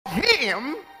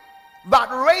same that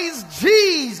raised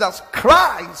Jesus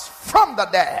Christ from the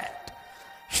dead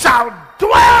shall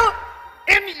dwell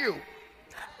in you.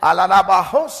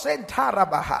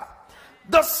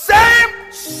 The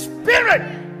same Spirit.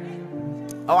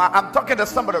 Oh, I'm talking to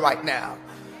somebody right now.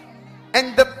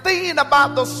 And the thing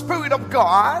about the Spirit of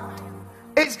God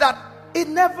is that it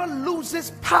never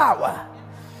loses power.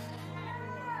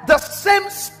 The same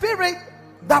Spirit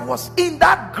that was in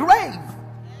that grave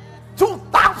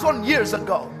 2,000 years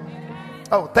ago.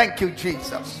 Oh, thank you,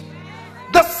 Jesus.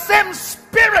 The same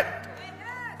Spirit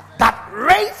that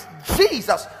raised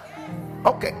Jesus.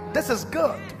 Okay, this is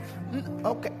good.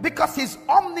 Okay, because he's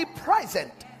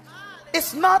omnipresent.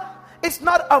 It's not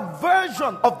a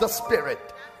version of the Spirit.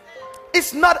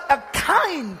 It's not a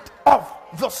kind of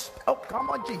the Spirit. Oh, come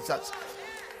on, Jesus.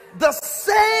 The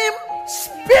same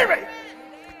Spirit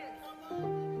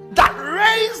that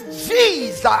raised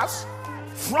Jesus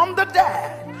from the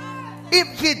dead, if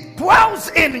he dwells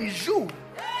in you,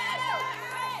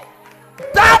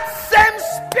 that same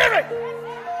Spirit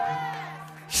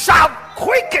shall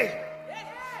quicken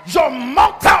your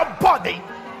mortal body.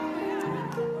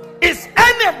 Is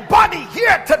anybody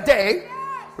here today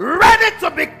ready to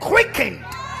be quickened?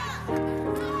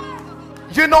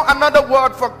 You know, another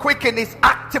word for quicken is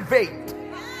activate,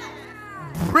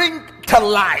 bring to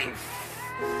life,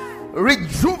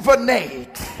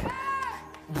 rejuvenate,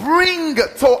 bring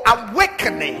to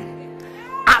awakening.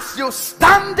 As you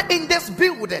stand in this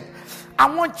building, I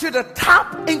want you to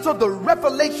tap into the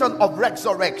revelation of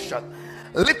resurrection.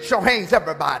 Lift your hands,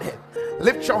 everybody.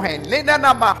 Lift your hand.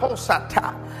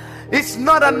 It's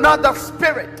not another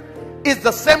spirit. It's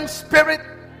the same Spirit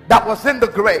that was in the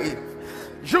grave.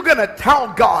 You're going to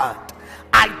tell God,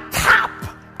 I tap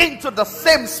into the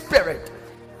same Spirit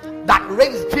that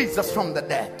raised Jesus from the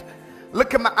dead.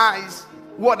 Look at my eyes.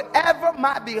 Whatever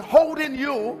might be holding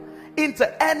you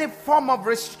into any form of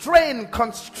restraint,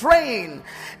 constraint,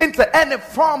 into any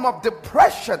form of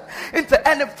depression, into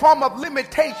any form of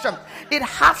limitation, it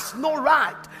has no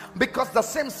right, because the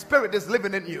same Spirit is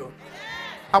living in you.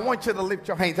 I want you to lift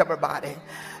your hands, everybody.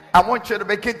 I want you to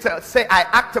begin to say, I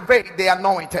activate the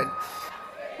anointing.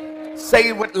 Say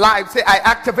it with life. Say, I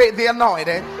activate the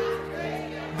anointing.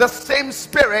 The same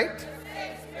Spirit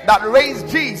that raised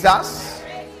Jesus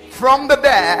from the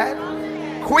dead,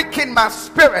 quicken my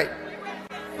spirit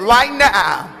right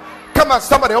now. Come on,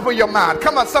 somebody, open your mouth.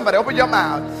 Come on, somebody, open your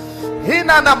mouth. He's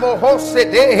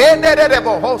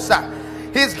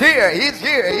here. He's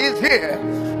here. He's here.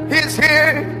 He's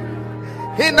here.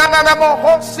 Raise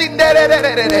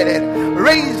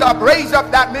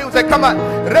up that music. Come on.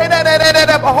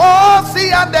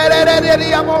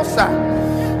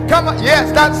 Come on.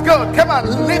 Yes, that's good. Come on.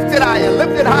 Lift it higher.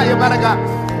 Lift it higher, man of God.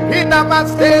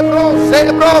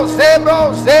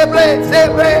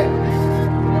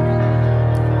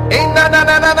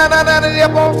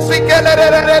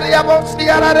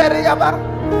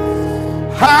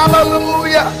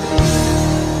 Hallelujah.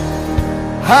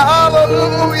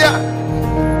 Hallelujah.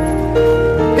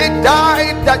 He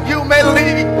died that you may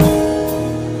live.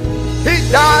 He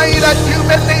died that you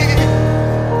may live.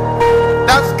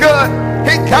 That's good.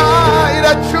 He died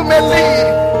that you may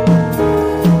live.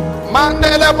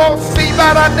 Mandela Bosi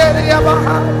Baraderia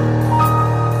Baha.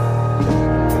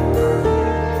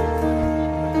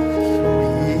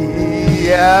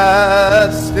 We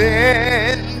are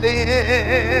standing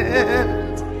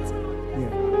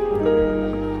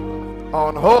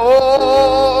on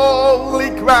holy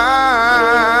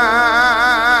ground,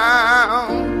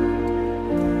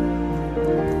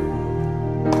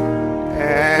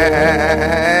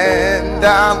 and I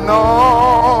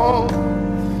know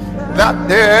that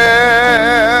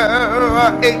there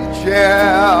are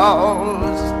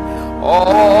angels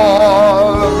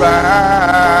all around.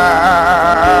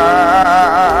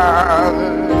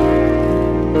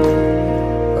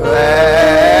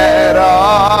 Let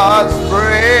us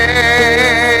pray.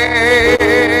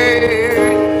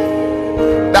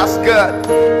 That's good.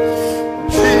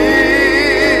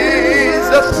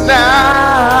 Jesus now.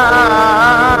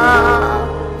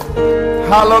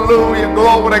 Hallelujah.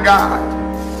 Glory to God.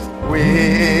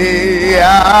 We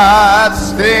are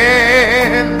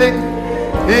standing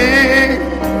in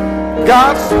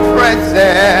God's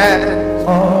presence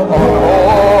on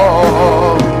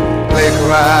holy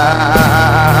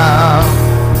ground.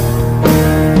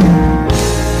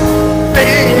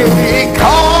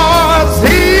 Because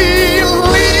He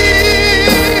lives,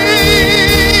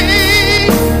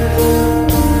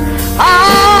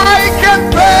 I can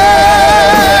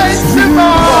face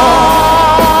tomorrow.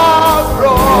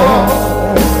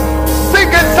 Sing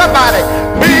it, somebody.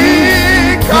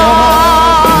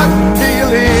 Because He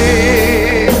lives.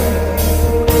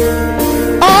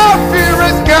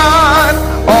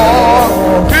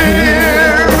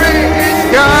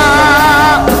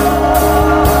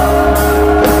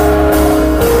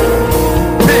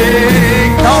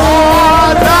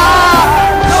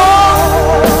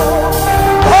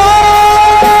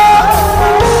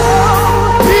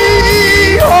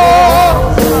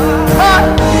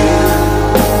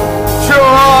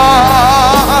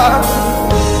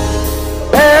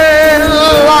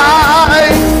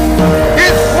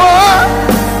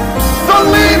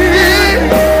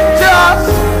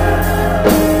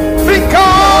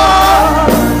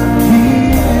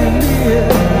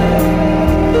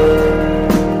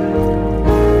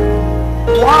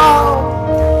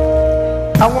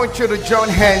 I want you to join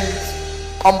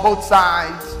hands on both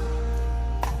sides.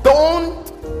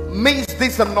 Don't miss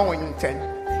this anointing.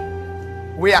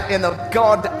 We are in a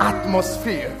God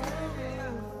atmosphere.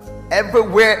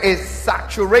 Everywhere is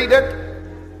saturated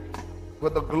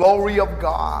with the glory of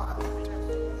God.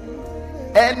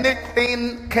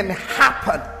 Anything can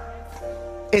happen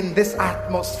in this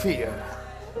atmosphere.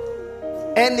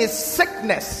 Any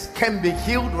sickness can be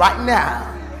healed right now.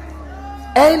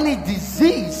 Any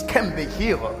disease can be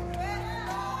healed.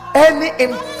 Any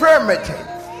infirmity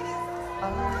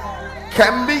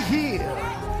can be healed.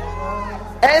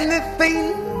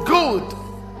 Anything good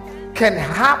can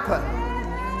happen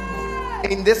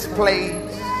in this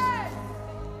place.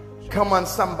 Come on,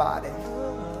 somebody.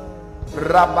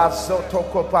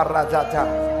 Rabazotoko paradata.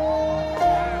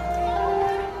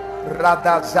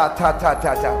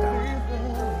 Radazatatatata.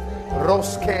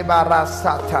 Roske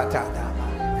barasatata.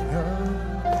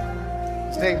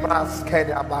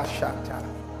 Zebraskeda bashata.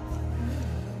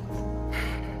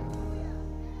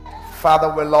 Father,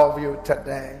 we love you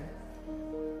today.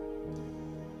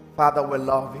 Father, we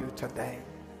love you today.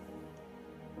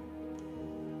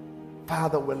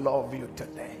 Father, we love you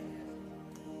today.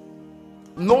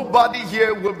 Nobody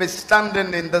here will be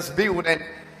standing in this building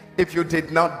if you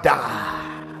did not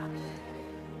die.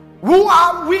 Who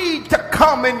are we to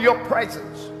come in your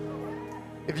presence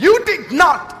if you did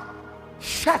not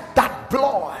shed that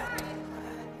blood?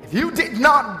 If you did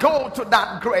not go to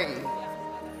that grave,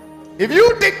 if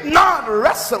you did not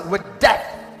wrestle with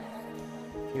death,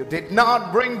 you did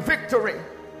not bring victory,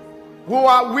 who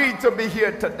are we to be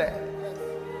here today?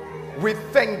 We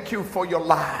thank you for your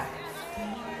life.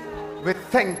 We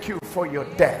thank you for your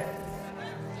death.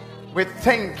 We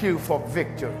thank you for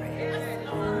victory.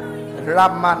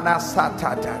 Ramana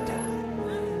satata.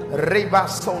 Riba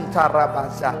sonta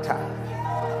rabazata.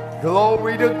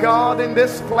 Glory to God in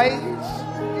this place.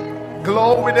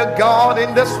 Glory to God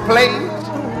in this place.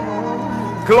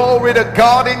 Glory to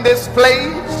God in this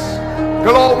place.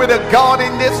 Glory to God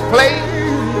in this place.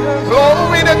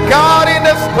 Glory to God in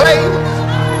this place.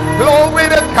 Glory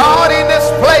to God in this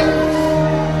place.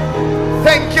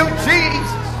 Thank you,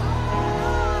 Jesus.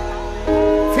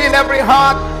 Fill every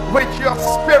heart with your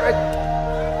spirit.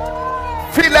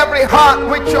 Fill every heart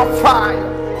with your fire.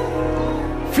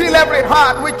 Fill every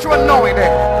heart with your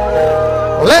anointing.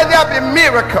 Let there be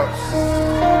miracles.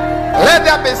 Let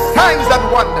there be signs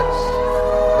and wonders.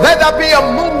 Let there be a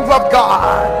move of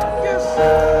God.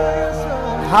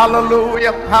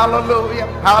 Hallelujah, hallelujah,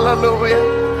 hallelujah,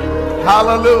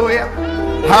 hallelujah,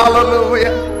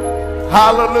 hallelujah,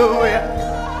 hallelujah,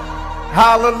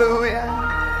 hallelujah.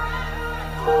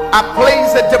 I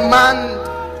place a demand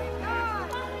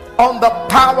on the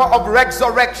power of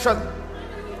resurrection.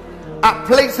 I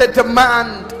place a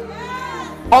demand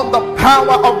on the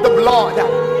power of the blood.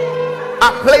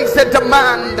 I place a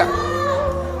demand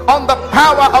on the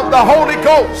power of the Holy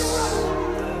Ghost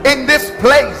in this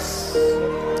place,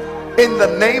 in the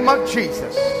name of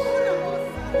Jesus.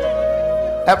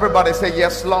 Everybody say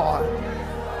yes, Lord.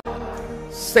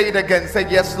 Say it again. Say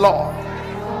yes, Lord.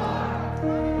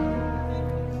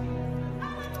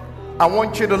 I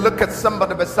want you to look at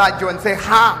somebody beside you and say,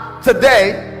 ha,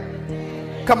 today,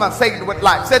 come on, say it with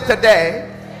life. Say, today,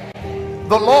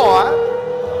 the Lord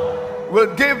will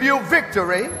give you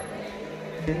victory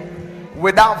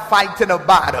without fighting a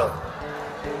battle.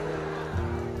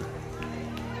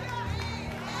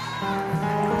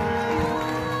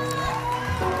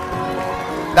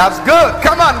 That's good.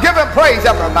 Come on, give him praise,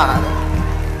 everybody.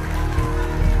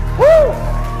 Woo!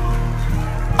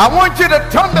 I want you to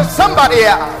turn to somebody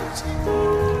else.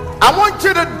 I want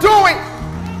you to do it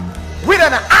with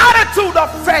an attitude of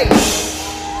faith,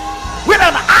 with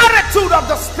an attitude of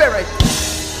the Spirit.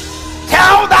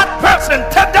 Tell that person,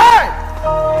 today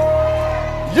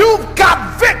you've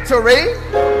got victory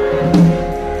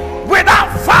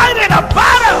without fighting a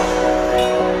battle.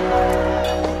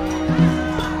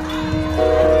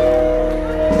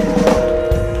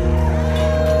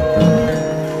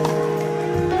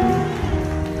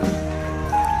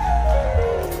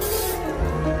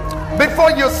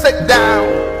 Before you sit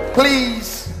down,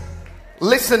 please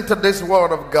listen to this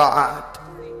word of God.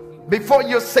 Before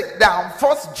you sit down,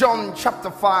 1 John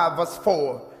chapter 5 verse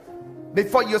 4.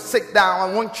 Before you sit down,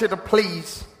 I want you to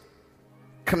please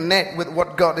connect with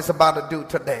what God is about to do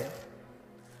today.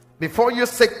 Before you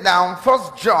sit down,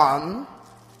 1 John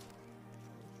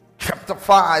chapter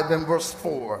 5 and verse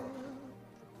 4.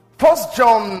 1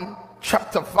 John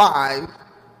chapter 5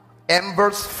 and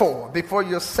verse 4. Before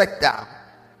you sit down,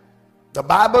 the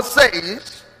Bible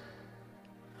says,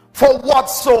 for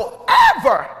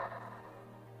whatsoever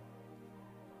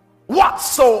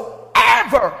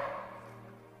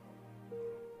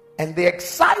And the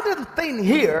exciting thing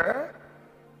here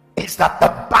is that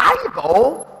the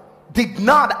Bible did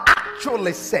not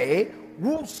actually say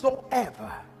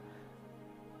whosoever.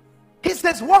 He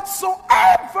says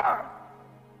whatsoever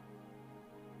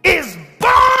is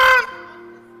born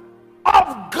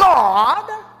of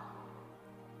God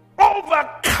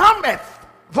overcometh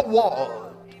the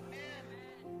world.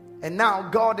 And now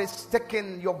God is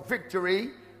taking your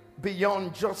victory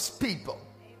beyond just people.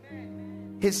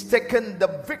 He's taken the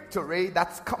victory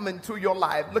that's coming to your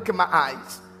life. Look at my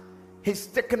eyes. He's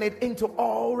taken it into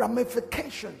all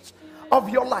ramifications of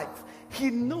your life. He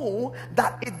knew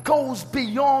that it goes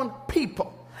beyond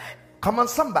people. Come on,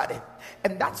 somebody.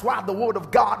 And that's why the word of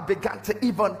God began to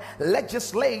even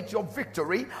legislate your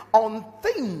victory on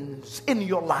things in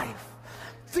your life.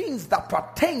 Things that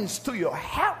pertains to your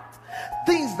health.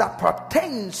 Things that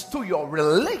pertains to your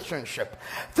relationship.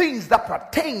 Things that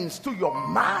pertains to your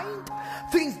mind.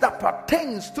 Things that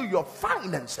pertains to your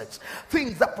finances.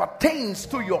 Things that pertains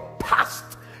to your past,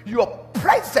 your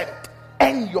present,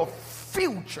 and your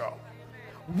future.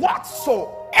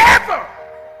 Whatsoever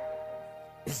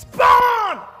is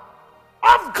born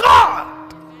of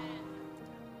God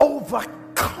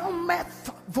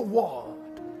overcometh the world.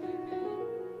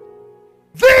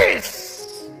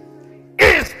 This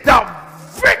is the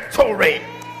victory.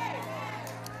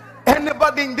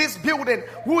 Anybody in this building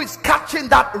who is catching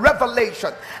that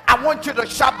revelation, I want you to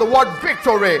shout the word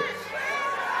victory.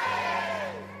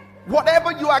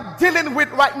 Whatever you are dealing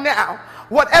with right now,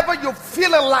 whatever you're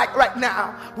feeling like right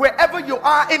now, wherever you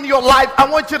are in your life, I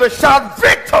want you to shout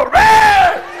victory.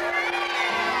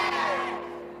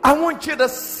 I want you to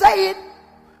say it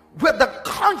with the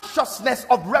consciousness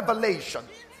of revelation.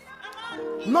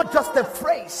 Not just a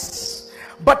phrase,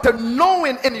 but the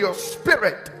knowing in your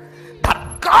spirit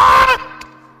that God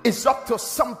is up to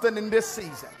something in this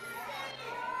season.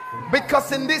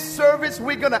 Because in this service,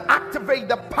 we're going to activate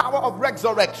the power of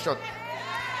resurrection.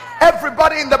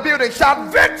 Everybody in the building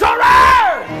shout victory!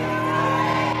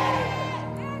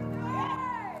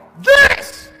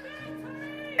 This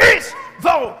is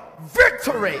the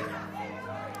victory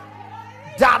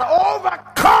that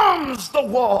overcomes the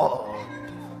world,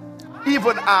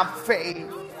 even our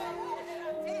faith.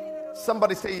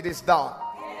 Somebody say it is done.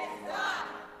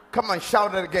 Come on,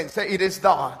 shout it again. Say it is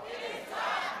done.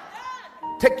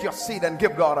 Take your seat and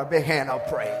give God a big hand of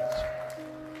praise.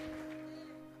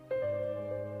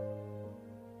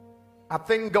 I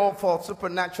thank God for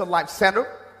Supernatural Life Center.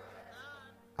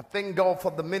 I thank God for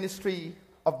the ministry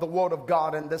of the Word of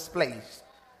God in this place.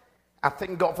 I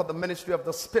thank God for the ministry of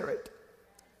the Spirit.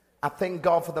 I thank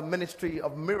God for the ministry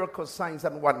of miracles, signs,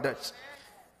 and wonders.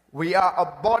 We are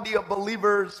a body of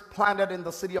believers planted in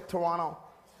the city of Toronto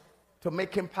to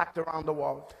make impact around the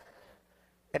world.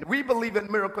 And we believe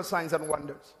in miracle, signs, and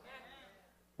wonders.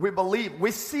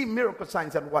 We see miracle,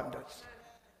 signs, and wonders.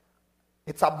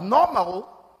 It's abnormal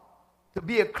to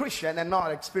be a Christian and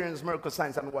not experience miracle,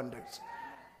 signs, and wonders.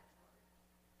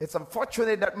 It's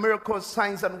unfortunate that miracles,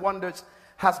 signs, and wonders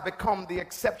has become the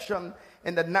exception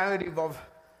in the narrative of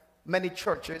many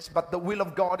churches. But the will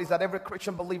of God is that every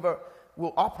Christian believer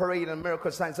will operate in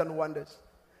miracle, signs, and wonders.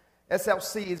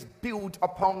 SLC is built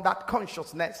upon that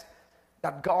consciousness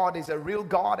that God is a real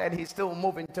God and He's still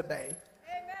moving today.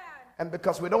 Amen. And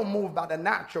because we don't move by the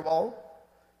natural,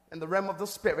 in the realm of the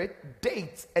Spirit,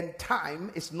 date and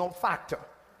time is no factor.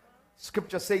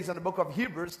 Scripture says in the book of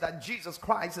Hebrews that Jesus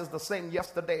Christ is the same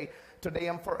yesterday, today,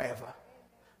 and forever.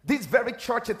 This very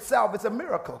church itself is a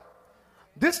miracle.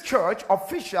 This church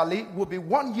officially will be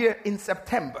 1 year in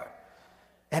September.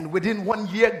 And within 1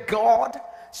 year, God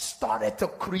started to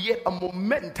create a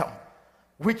momentum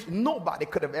which nobody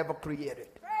could have ever created.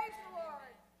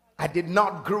 I did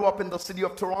not grow up in the city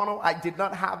of Toronto. I did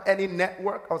not have any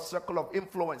network or circle of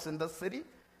influence in the city.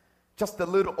 Just a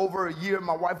little over a year,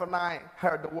 my wife and I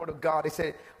heard the word of God. He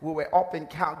said, we were up in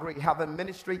Calgary having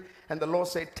ministry, and the Lord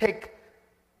said, take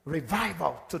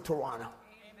revival to Toronto.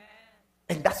 Amen.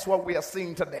 And that's what we are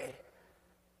seeing today.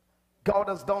 God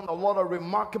has done a lot of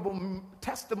remarkable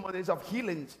testimonies of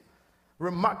healings,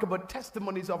 remarkable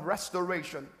testimonies of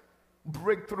restoration,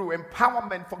 breakthrough,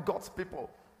 empowerment for God's people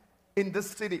in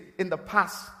this city in the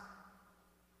past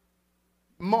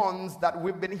months that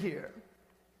we've been here.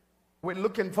 We're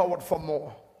looking forward for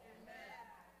more.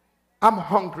 I'm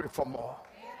hungry for more.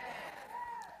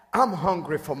 I'm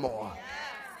hungry for more.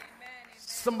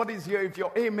 Somebody's here. If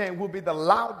your amen will be the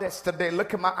loudest today,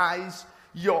 look at my eyes.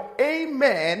 Your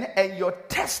amen and your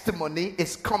testimony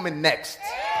is coming next.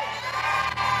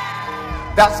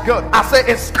 That's good. I say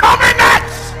it's coming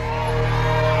next.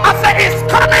 I say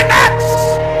it's coming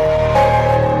next.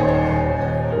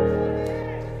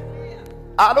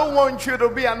 I don't don't want you to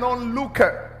be an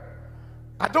onlooker.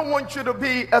 I don't want you to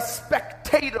be a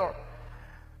spectator.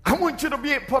 I want you to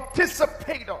be a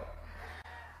participator.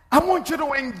 I want you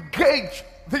to engage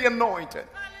the anointing.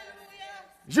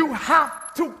 You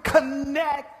have to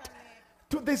connect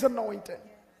to this anointing.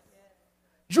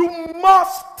 You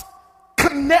must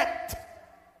connect.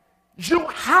 You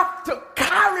have to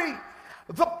carry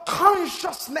the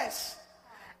consciousness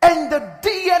and the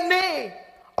DNA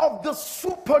of the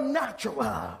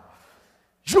supernatural.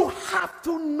 You have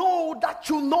to know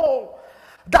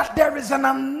that there is an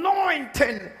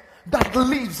anointing that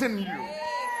lives in you.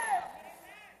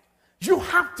 You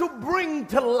have to bring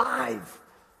to life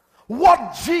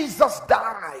what Jesus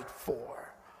died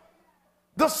for.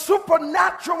 The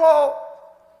supernatural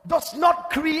does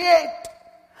not create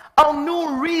a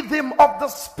new rhythm of the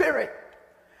spirit.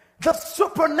 The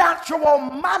supernatural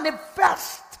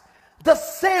manifests the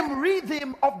same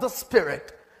rhythm of the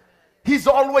spirit. He's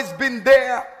always been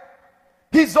there.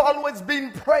 He's always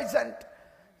been present.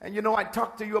 And you know, I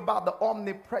talked to you about the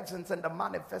omnipresence and the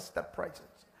manifested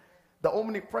presence. The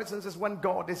omnipresence is when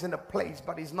God is in a place,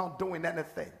 but he's not doing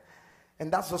anything.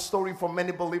 And that's the story for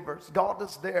many believers. God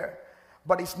is there,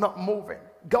 but he's not moving.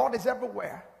 God is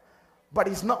everywhere, but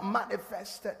he's not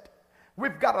manifested.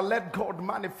 We've got to let God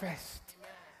manifest.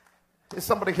 Is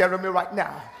somebody hearing me right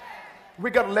now? We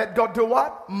got to let God do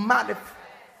what? Manifest.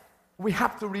 We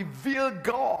have to reveal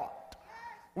God.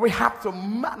 We have to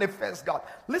manifest God.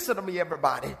 Listen to me,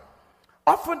 everybody.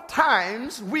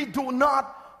 Oftentimes, we do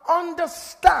not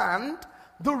understand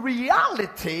the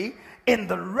reality in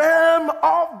the realm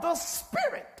of the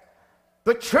spirit.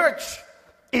 The church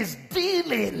is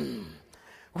dealing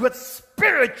with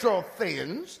spiritual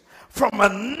things from a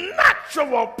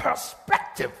natural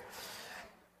perspective.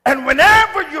 And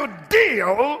whenever you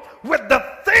deal with the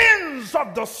things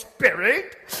of the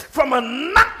spirit from a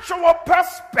natural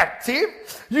perspective,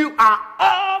 you are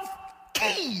off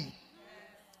key,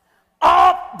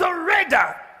 off the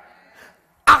radar.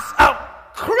 As a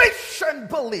Christian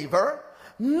believer,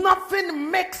 nothing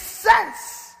makes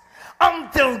sense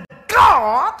until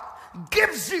God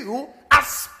gives you a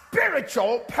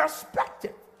spiritual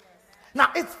perspective. Now,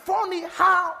 it's funny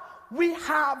how we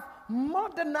have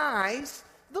modernized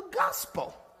the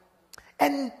gospel.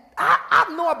 And I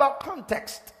know about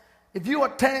context. If you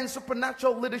attend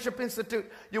Supernatural Leadership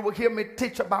Institute, you will hear me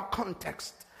teach about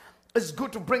context. It's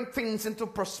good to bring things into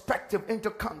perspective,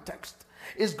 into context.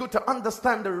 It's good to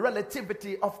understand the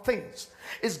relativity of things.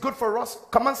 It's good for us,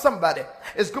 come on somebody,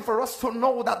 it's good for us to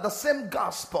know that the same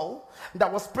gospel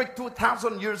that was preached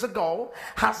 2,000 years ago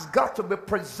has got to be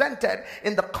presented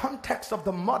in the context of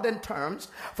the modern terms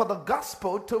for the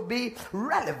gospel to be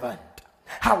relevant.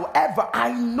 However,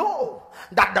 I know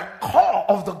that the core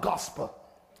of the gospel,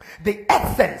 the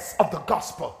essence of the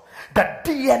gospel, the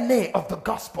DNA of the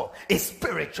gospel is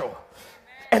spiritual.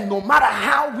 And no matter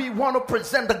how we want to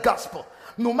present the gospel,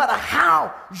 no matter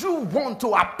how you want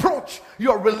to approach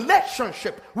your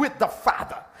relationship with the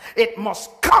Father, it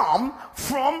must come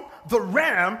from the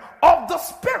realm of the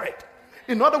Spirit.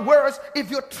 In other words, if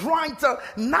you're trying to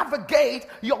navigate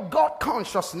your God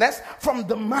consciousness from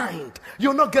the mind,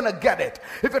 you're not going to get it.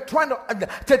 If you're trying to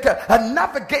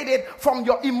navigate it from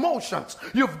your emotions,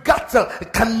 you've got to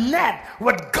connect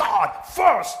with God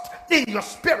first in your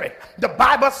spirit. The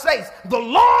Bible says, the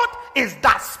Lord is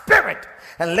that spirit.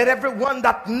 And let everyone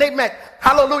that name it,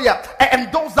 hallelujah.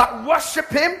 And those that worship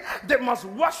him, they must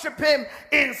worship him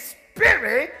in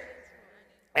spirit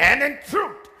and in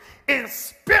truth. In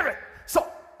spirit. So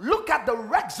look at the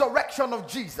resurrection of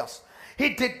Jesus.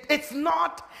 It's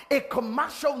not a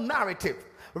commercial narrative.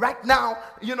 Right now,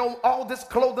 you know, all these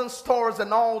clothing stores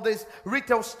and all these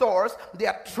retail stores, they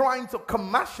are trying to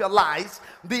commercialize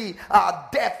the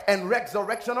death and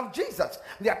resurrection of Jesus.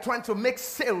 They are trying to make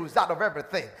sales out of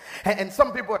everything. And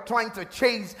some people are trying to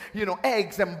chase, you know,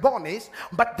 eggs and bunnies.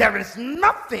 But there is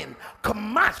nothing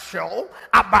commercial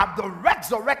about the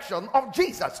resurrection of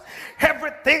Jesus.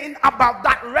 Everything about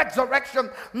that resurrection,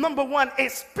 number one,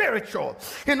 is spiritual.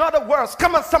 In other words,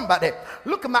 come on somebody,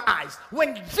 look at my eyes.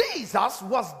 When Jesus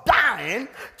was dying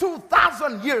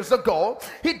 2,000 years ago,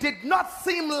 he did not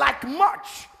seem like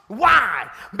much. Why?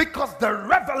 Because the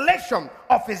revelation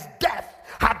of his death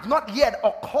had not yet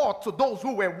occurred to those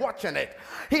who were watching it.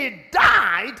 He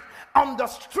died on the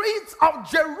streets of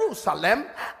Jerusalem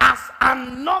as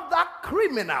another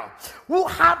criminal who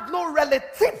had no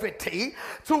relativity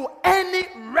to any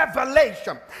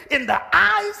revelation. In the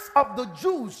eyes of the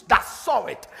Jews that saw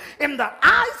it, in the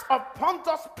eyes of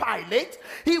Pontius Pilate,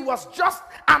 he was just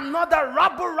another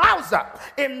rabble-rouser,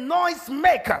 a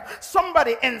noisemaker,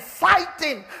 somebody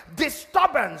inciting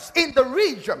disturbance in the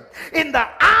region. In the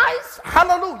eyes,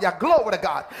 hallelujah, glory to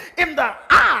God, in the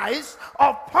eyes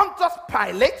of Pontius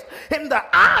Pilate, in the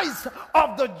eyes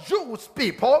of the Jewish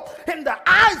people, in the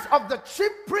eyes of the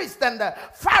chief priests and the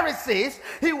Pharisees,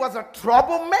 he was a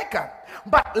troublemaker.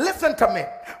 But listen to me,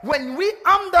 when we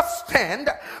understand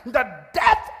the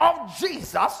death of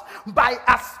Jesus by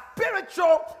a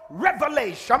spiritual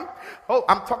revelation, oh,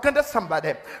 I'm talking to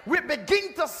somebody, we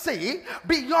begin to see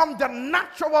beyond the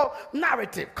natural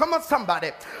narrative. Come on,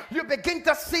 somebody. You begin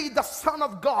to see the Son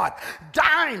of God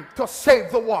dying to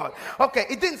save the world. Okay,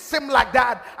 it didn't seem like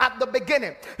that at the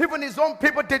beginning. Even his own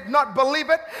people did not believe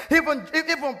it.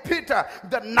 Even Peter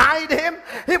denied him.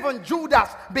 Even Judas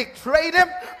betrayed him.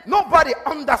 Nobody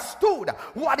understood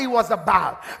what he was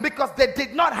about because they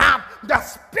did not have the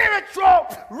spiritual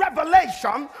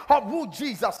revelation of who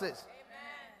Jesus is.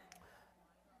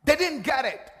 They didn't get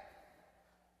it.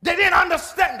 They didn't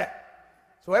understand it.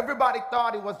 So everybody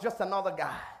thought it was just another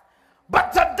guy.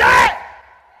 But today,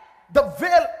 the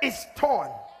veil is torn.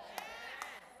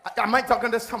 Am I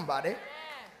talking to somebody?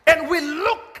 And we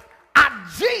look at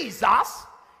Jesus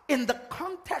in the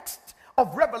context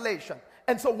of revelation.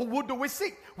 And so what do we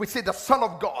see? We see the Son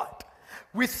of God.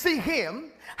 We see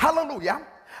him, hallelujah,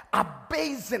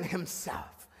 abasing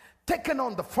himself, taking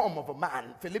on the form of a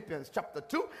man. Philippians chapter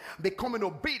 2, becoming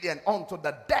obedient unto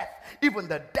the death, even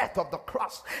the death of the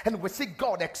cross. And we see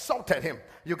God exalted him.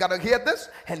 You got to hear this.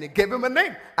 And he gave him a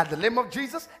name. At the name of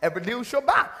Jesus, every knee shall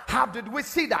bow. How did we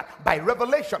see that? By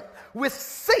revelation. We're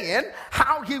seeing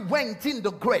how he went in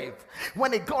the grave.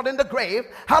 When he got in the grave,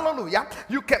 hallelujah,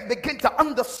 you can begin to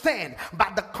understand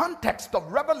by the context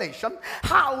of revelation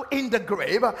how in the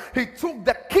grave he took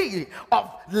the key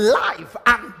of life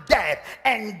and death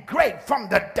and grave from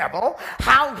the devil,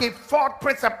 how he fought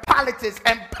principalities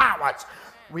and powers.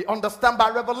 We understand by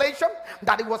revelation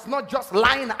that he was not just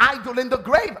lying idle in the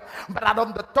grave, but that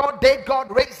on the third day God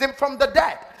raised him from the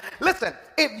dead. Listen,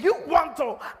 if you want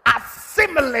to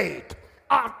assimilate,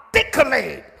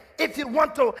 articulate, if you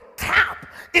want to tap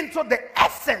into the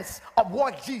essence of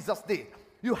what Jesus did,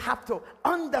 you have to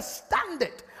understand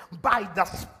it by the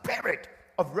spirit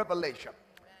of revelation.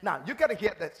 Now, you got to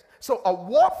hear this. So a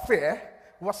warfare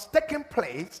was taking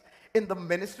place in the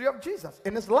ministry of Jesus,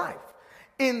 in his life.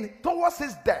 Towards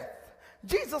his death,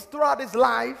 Jesus throughout his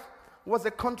life was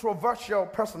a controversial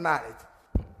personality.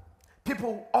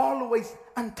 People always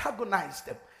antagonized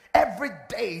him. Every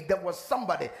day there was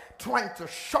somebody trying to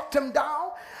shut him down.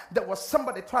 There was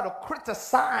somebody trying to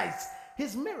criticize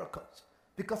his miracles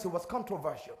because he was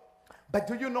controversial. But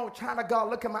do you know, child of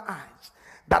God, look at my eyes,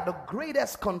 that the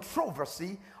greatest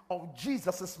controversy of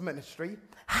Jesus' ministry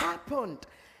happened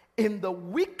in the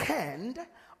weekend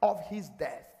of his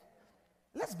death.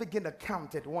 Let's begin to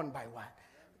count it one by one.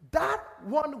 That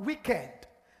one weekend,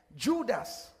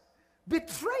 Judas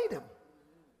betrayed him.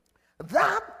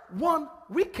 That one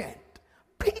weekend,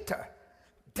 Peter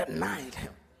denied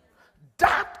him.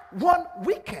 That one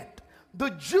weekend,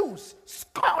 the Jews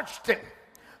scourged him.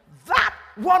 That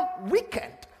one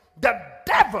weekend, the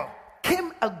devil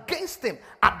came against him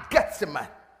at Gethsemane.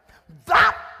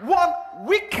 That one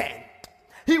weekend,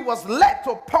 he was led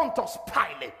to Pontius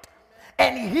Pilate,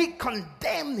 and he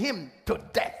condemned him to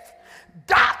death.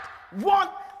 That one,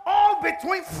 all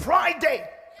between Friday.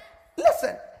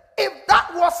 Listen, if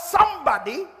that was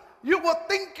somebody, you would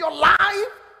think your life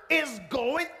is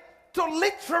going to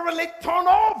literally turn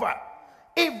over.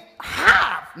 If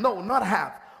half, no, not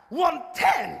half,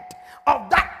 1/10 of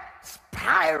that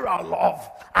spiral of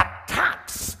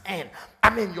attacks and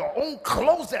your own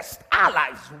closest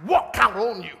allies walk out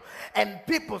on you and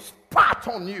people spat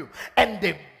on you and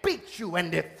they beat you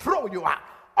and they throw you out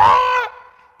all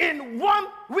in one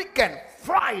weekend,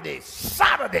 Friday,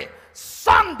 Saturday,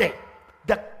 Sunday,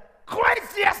 the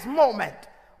craziest moment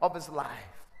of his life.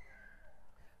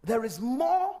 There is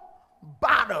more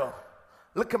battle,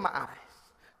 look at my eyes,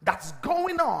 that's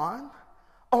going on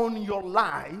your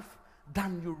life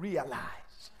than you realize.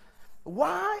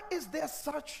 Why is there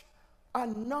such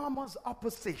enormous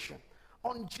opposition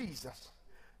on Jesus?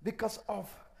 Because of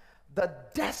the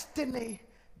destiny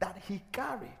that he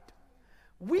carried.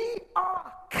 We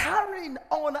are carrying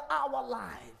on our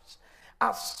lives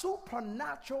a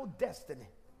supernatural destiny.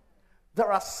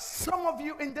 There are some of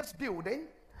you in this building,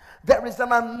 there is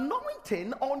an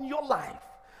anointing on your life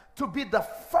to be the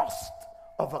first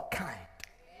of a kind.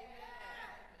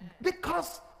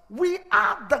 Because we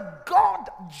are the God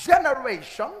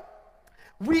generation,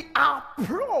 we are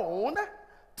prone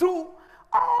to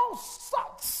all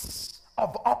sorts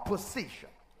of opposition.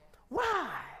 Why?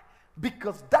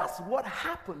 Because that's what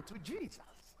happened to Jesus.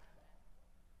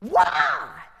 Why?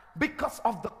 Because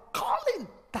of the calling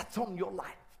that's on your life.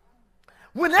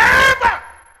 Whenever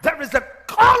there is a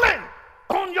calling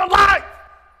on your life,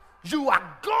 you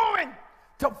are going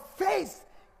to face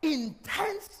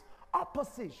intense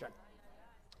opposition.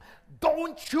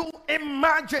 Don't you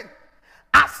imagine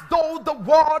as though the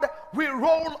world will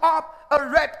roll up a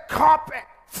red carpet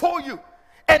for you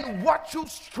and watch you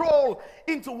stroll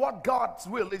into what God's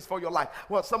will is for your life.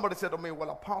 Well, somebody said to me, well,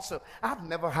 Apostle, I've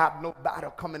never had no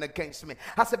battle coming against me.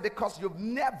 I said, because you've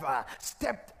never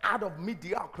stepped out of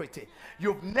mediocrity.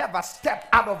 You've never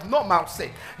stepped out of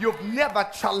normalcy. You've never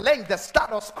challenged the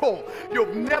status quo.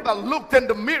 You've never looked in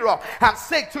the mirror and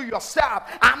said to yourself,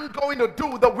 I'm going to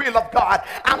do the will of God.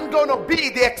 I'm going to be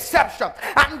the exception.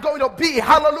 I'm going to be,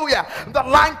 hallelujah, the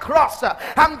line crosser.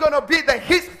 I'm going to be the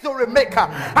history maker.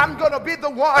 I'm going to be the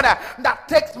one that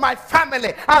takes my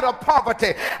family out of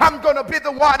poverty. I'm going to be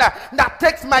the one that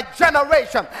takes my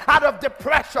generation out of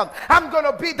depression. I'm going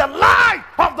to be the light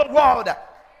of the world.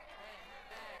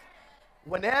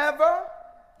 Whenever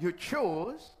you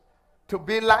choose to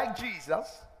be like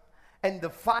Jesus and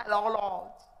defy all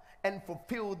odds and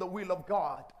fulfill the will of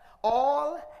God,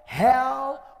 all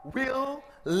hell will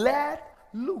let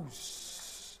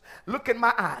loose. Look in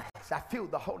my eyes. I feel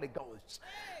the Holy Ghost.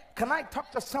 Can I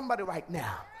talk to somebody right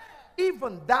now?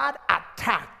 Even that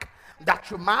attack that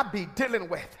you might be dealing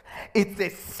with, it's a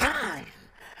sign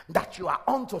that you are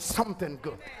onto something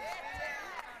good.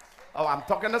 Oh, I'm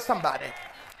talking to somebody.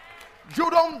 You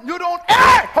don't,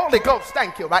 hey, Holy Ghost,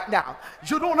 thank you right now.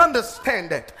 You don't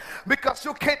understand it because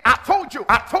you can't. I told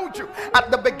you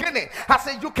at the beginning, I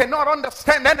said you cannot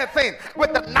understand anything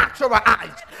with the natural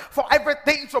eyes. For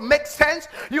everything to make sense,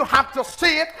 you have to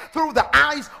see it through the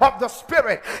eyes of the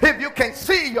Spirit. If you can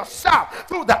see yourself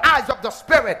through the eyes of the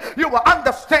Spirit, you will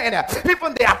understand it.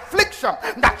 Even the affliction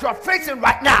that you're facing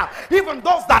right now, even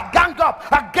those that gang up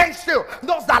against you,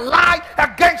 those that lie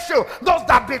against you, those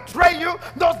that betray you,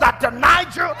 those that deny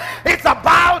you, it's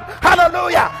about,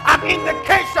 hallelujah, an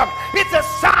indication. It's a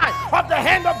sign of the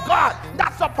hand of God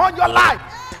that's upon your life.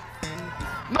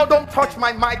 No, don't touch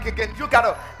my mic again. You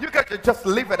gotta just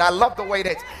leave it. I love the way it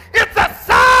is. It's a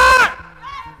sign.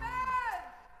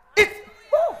 It's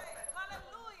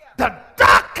the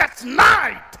darkest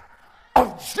night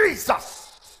of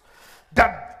Jesus.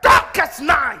 The darkest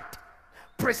night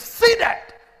preceded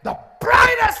the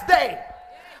brightest day.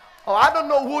 Oh, I don't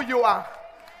know who you are,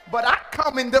 but I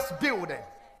come in this building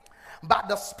by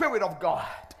the Spirit of God.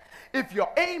 If your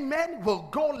amen will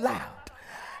go loud,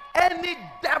 any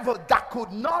devil that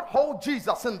could not hold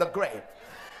Jesus in the grave,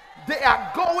 they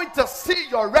are going to see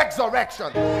your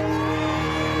resurrection.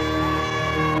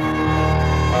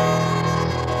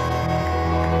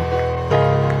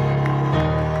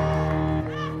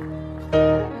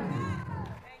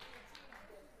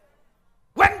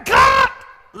 When God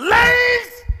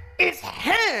lays his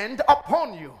hand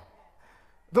upon you,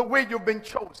 the way you've been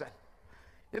chosen.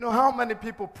 You know how many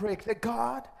people pray, say,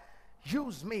 God,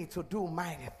 use me to do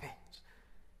mighty things.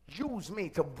 Use me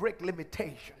to break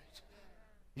limitations.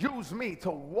 Use me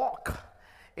to walk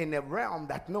in a realm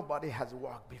that nobody has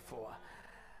walked before.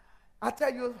 I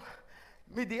tell you,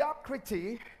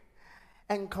 mediocrity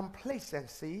and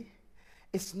complacency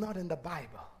is not in the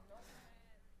Bible.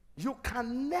 You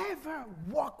can never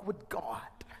walk with God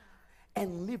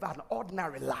and live an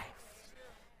ordinary life.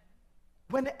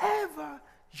 Whenever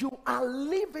you are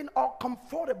living or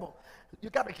comfortable, you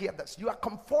got to hear this. You are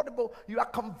comfortable, you are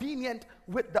convenient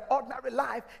with the ordinary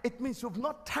life. It means you've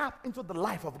not tapped into the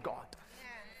life of God.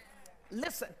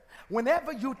 Listen,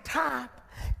 whenever you tap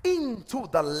into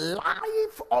the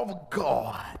life of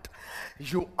God,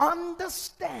 you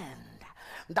understand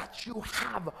that you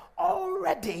have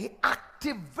already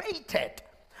activated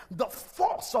the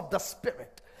force of the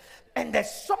Spirit. And there's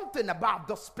something about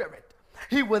the Spirit.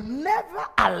 He will never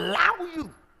allow you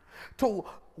to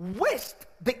waste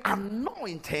the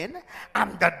anointing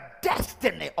and the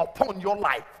destiny upon your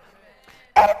life.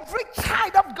 Every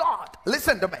child of God,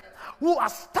 listen to me, who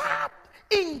has tapped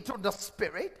into the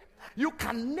Spirit, you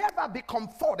can never be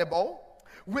comfortable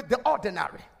with the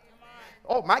ordinary.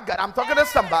 Oh my God, I'm talking to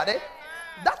somebody.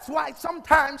 That's why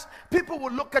sometimes people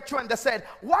will look at you and they say,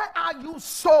 why are you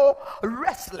so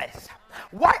restless?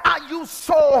 Why are you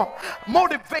so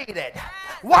motivated?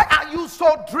 Why are you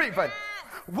so driven?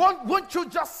 Won't you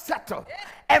just settle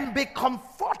and be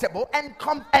comfortable and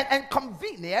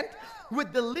convenient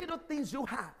with the little things you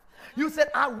have? You said,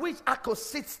 I wish I could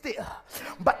sit still,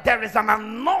 but there is an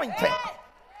anointing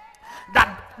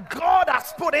that God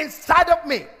has put inside of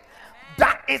me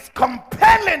that is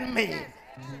compelling me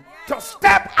to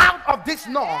step out of this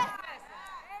norm.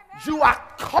 You are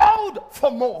called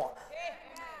for more.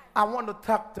 I want to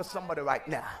talk to somebody right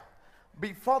now.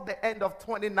 Before the end of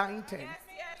 2019,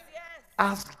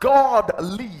 as God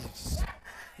leads,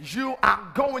 you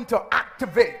are going to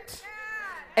activate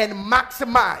and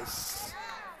maximize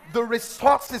the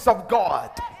resources of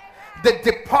God, the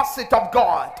deposit of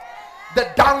God, the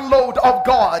download of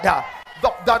God,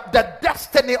 the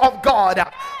destiny of God,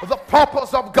 the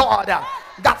purpose of God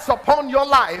that's upon your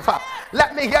life.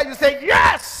 Let me hear you say,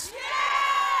 yes.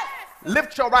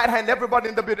 Lift your right hand, everybody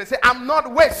in the building. Say, I'm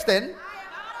not wasting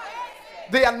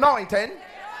the anointing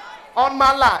on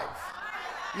my life.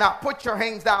 Now put your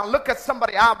hands down. Look at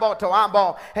somebody eyeball to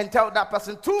eyeball and tell that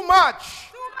person, too much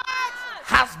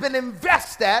has been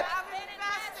invested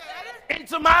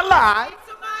into my life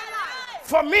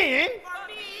for me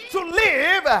to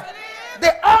live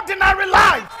the ordinary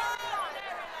life.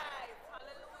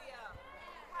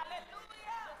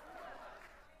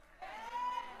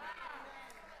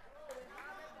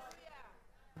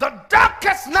 The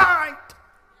darkest night,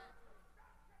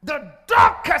 the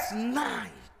darkest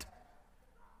night,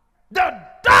 the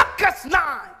darkest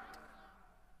night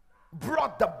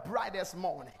brought the brightest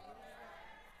morning.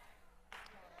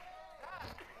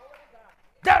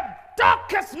 The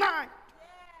darkest night,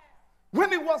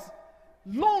 when it was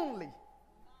lonely,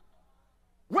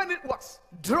 when it was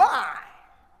dry,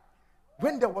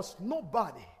 when there was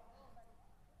nobody.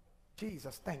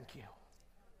 Jesus, thank you.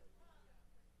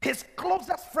 His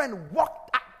closest friend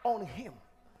walked out on him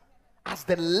as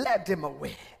they led him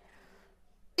away.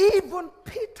 Even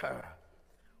Peter,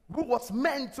 who was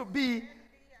meant to be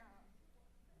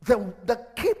the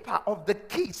keeper of the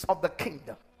keys of the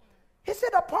kingdom, he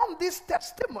said, upon this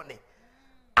testimony,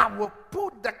 I will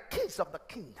put the keys of the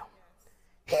kingdom.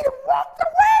 He walked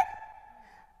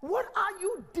away. What are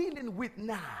you dealing with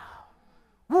now?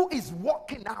 Who is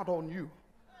walking out on you?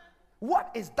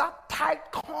 What is that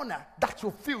tight corner that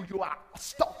you feel you are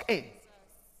stuck in?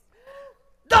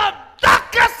 The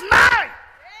darkest night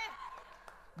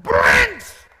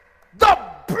brings the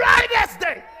brightest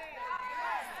day.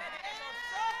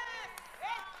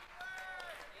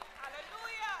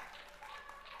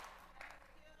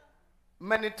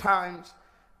 Many times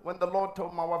when the Lord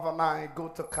told my wife and I go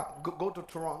to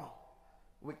Toronto,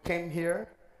 we came here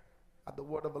at the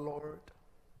word of the Lord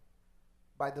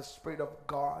by the Spirit of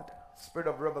God, Spirit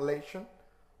of revelation,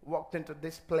 walked into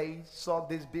this place, saw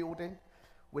this building.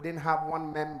 We didn't have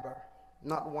one member,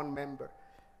 not one member.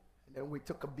 And then we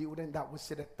took a building that would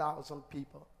sit 1,000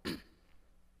 people.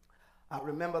 I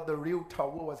remember the realtor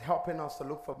who was helping us to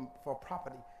look for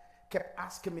property kept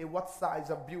asking me, what size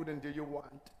of building do you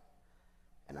want?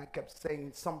 And I kept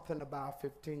saying something about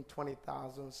 15,000,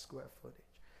 20,000 square footage.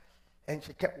 And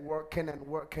she kept working and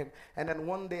working. And then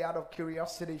one day, out of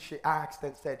curiosity, she asked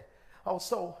and said, oh,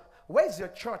 so where's your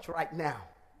church right now?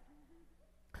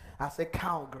 I said,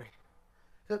 Calgary.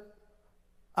 She said,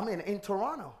 I mean, in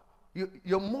Toronto.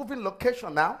 You're moving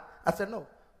location now? I said, no,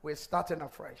 we're starting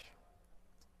afresh.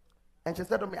 And she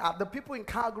said to me, are the people in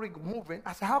Calgary moving?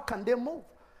 I said, how can they move?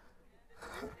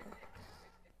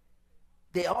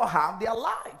 They all have their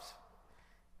lives.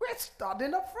 We're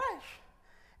starting afresh.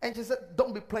 And she said,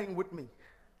 don't be playing with me.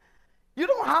 You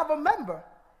don't have a member,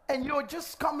 and you're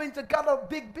just coming to get a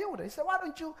big building. He said, why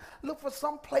don't you look for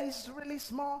some place really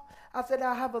small? I said,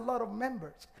 I have a lot of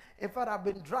members. In fact, I've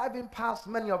been driving past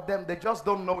many of them. They just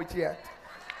don't know it yet.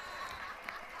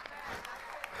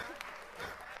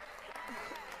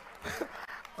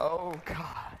 Oh,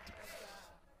 God.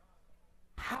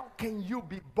 How can you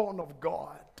be born of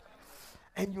God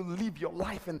and you live your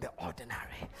life in the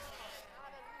ordinary?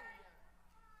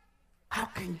 How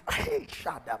can you? Hey,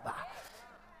 Shadaba.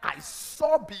 I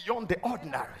saw beyond the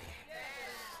ordinary.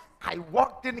 I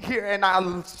walked in here and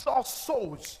I saw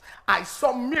souls. I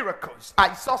saw miracles.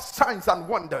 I saw signs and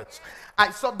wonders. I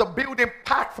saw the building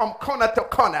packed from corner to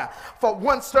corner for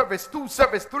one service, two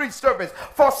service, three service,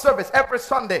 four service every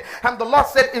Sunday. And the Lord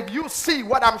said, if you see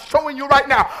what I'm showing you right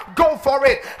now, go for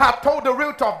it. I told the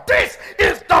realtor, this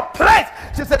is the place.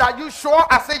 She said, are you sure?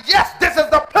 I said, yes, this is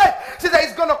the place. She said,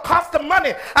 it's going to cost the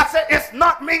money. I said, it's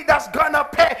not me that's going to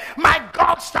pay. My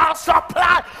God shall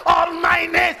supply all my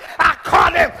needs. I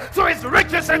call him to his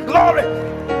riches and glory.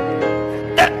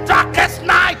 The darkest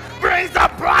night brings the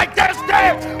brightest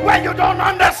day. When you don't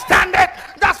understand it,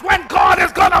 that's when God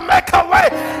is going to make a way.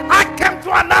 I came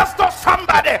to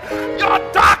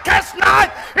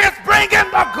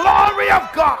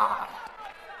God.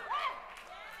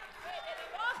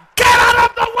 Get out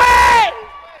of the way.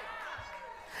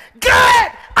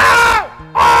 Get out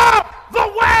of the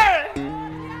way.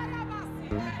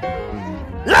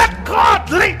 Let God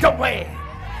lead the way.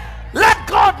 Let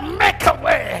God make a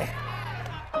way.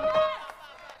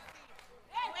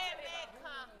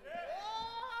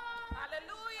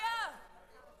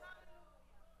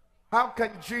 How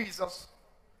can Jesus,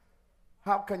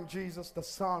 the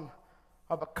son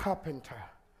of a carpenter,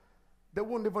 they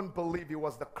wouldn't even believe he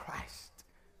was the Christ.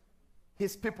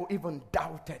 His people even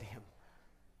doubted him.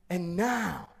 And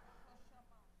now,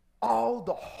 all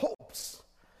the hopes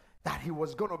that he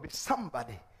was going to be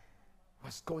somebody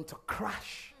was going to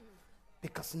crash.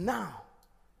 Because now,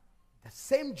 the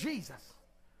same Jesus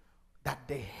that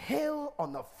they hail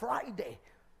on a Friday,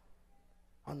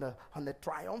 on the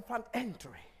triumphant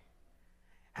entry,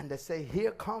 and they say,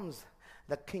 here comes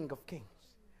the King of Kings.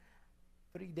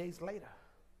 3 days later,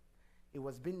 he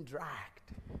was being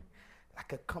dragged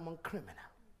like a common criminal.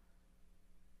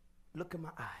 Look in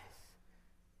my eyes.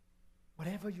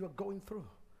 Whatever you are going through,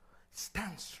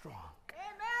 stand strong.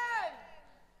 Amen.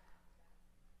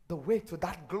 The way to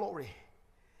that glory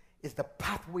is the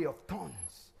pathway of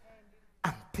thorns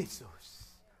and thistles.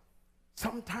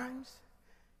 Sometimes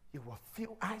you will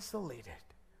feel isolated,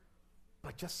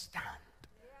 but just stand.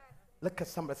 Look at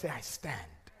somebody, say, I stand.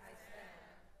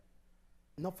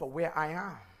 Not for where I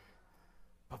am,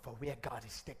 but for where God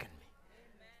is taking me.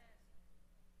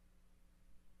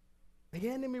 Amen. The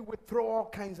enemy will throw all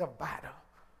kinds of battle.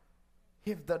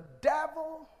 If the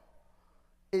devil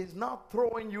is not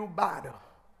throwing you battle,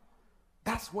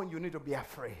 that's when you need to be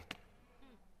afraid.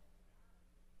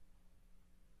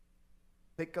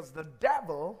 Because the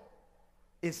devil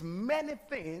is many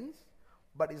things,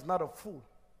 but he's not a fool.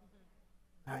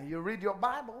 Now you read your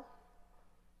Bible,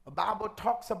 the Bible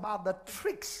talks about the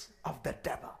tricks of the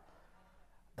devil.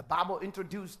 The Bible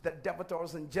introduced the devil to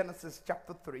us in Genesis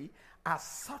chapter 3 as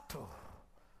subtle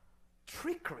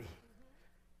trickery.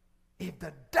 If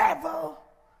the devil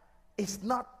is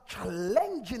not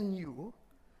challenging you,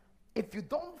 if you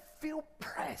don't feel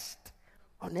pressed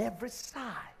on every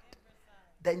side,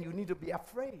 then you need to be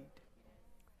afraid.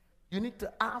 You need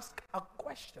to ask a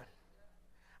question.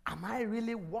 Am I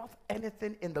really worth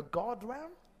anything in the God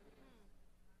realm?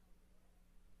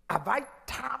 Have I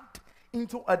tapped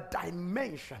into a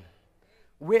dimension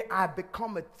where I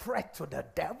become a threat to the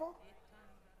devil?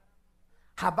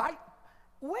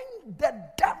 When the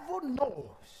devil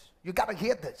knows, you got to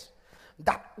hear this,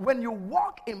 that when you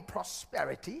walk in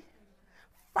prosperity,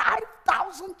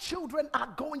 5,000 children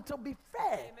are going to be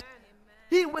fed. Amen.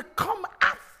 He will come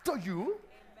after you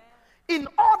in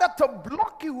order to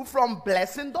block you from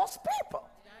blessing those people.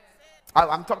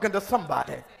 I'm talking to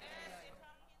somebody.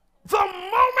 The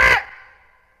moment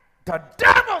the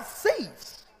devil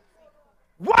sees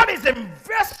what is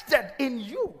invested in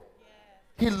you,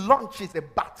 he launches a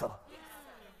battle.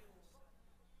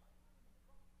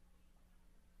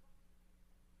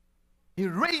 He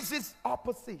raises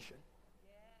opposition.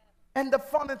 And the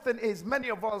funny thing is, many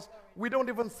of us, we don't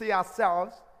even see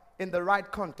ourselves in the right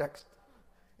context,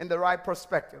 in the right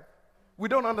perspective. We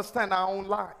don't understand our own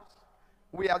lives.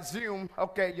 We assume,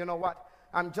 okay, you know what?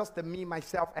 I'm just a me,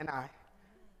 myself, and I.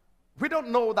 We don't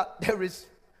know that there is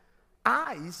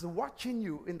eyes watching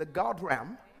you in the God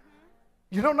realm.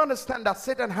 You don't understand that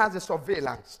Satan has a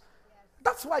surveillance.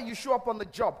 That's why you show up on the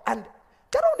job and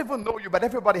they don't even know you, but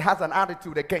everybody has an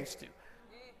attitude against you.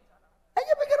 And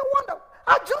you begin to wonder,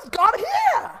 I just got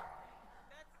here.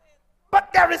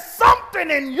 But there is something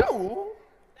in you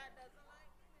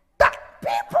that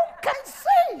people can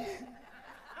see.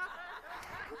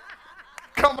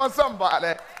 Come on,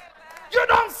 somebody. You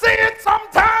don't see it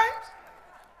sometimes,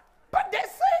 but they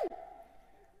see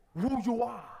who you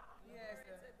are.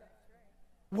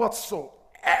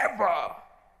 Whatsoever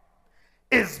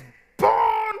is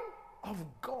born of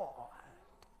God.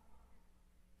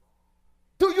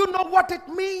 Do you know what it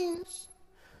means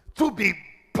to be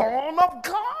born of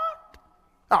God?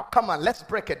 Oh, come on, let's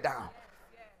break it down.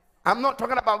 I'm not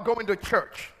talking about going to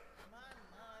church.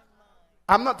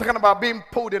 I'm not talking about being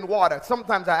pulled in water.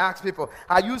 Sometimes I ask people,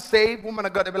 are you saved? Woman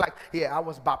of God, they'll be like, yeah, I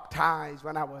was baptized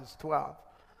when I was 12.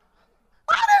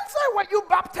 I didn't say, were you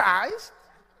baptized?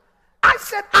 I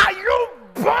said, are you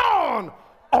born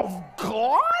of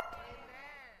God?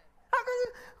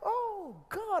 Oh,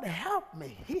 God, help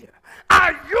me here.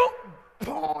 Are you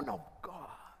born of God?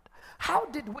 How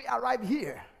did we arrive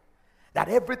here? That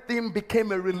everything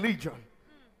became a religion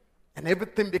and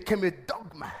everything became a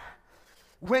dogma.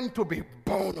 When to be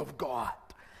born of God,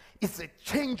 it's a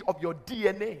change of your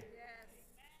DNA,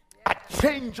 a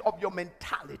change of your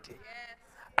mentality,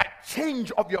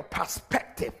 change of your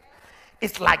perspective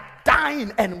is like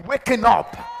dying and waking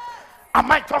up.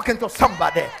 Am I talking to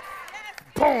somebody?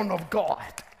 Born of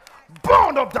God,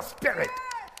 born of the Spirit.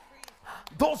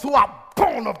 Those who are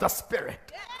born of the Spirit,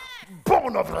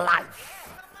 born of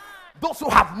life. Those who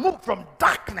have moved from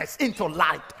darkness into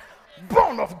light,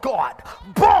 born of God,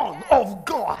 born of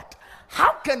God.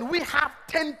 How can we have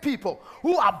 10 people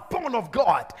who are born of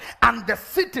God and the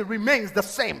city remains the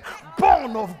same?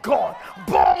 Born of God,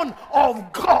 born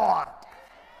of God,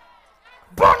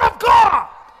 born of God.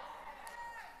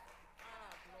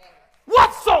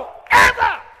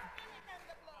 Whatsoever,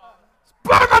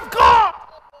 born of God,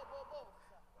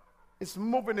 is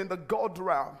moving in the God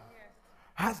realm,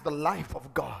 has the life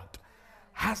of God,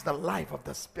 has the life of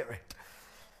the Spirit.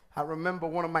 I remember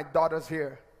one of my daughters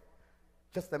here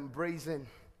just embracing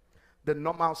the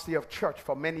normalcy of church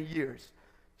for many years.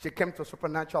 She came to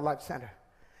Supernatural Life Center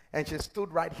and she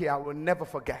stood right here. I will never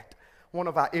forget one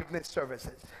of our evening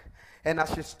services. And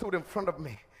as she stood in front of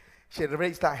me, she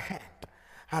raised her hand.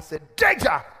 I said,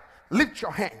 Deja, lift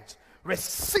your hands,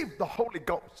 receive the Holy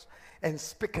Ghost, and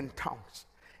speak in tongues.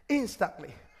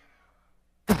 Instantly,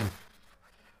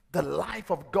 the life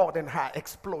of God in her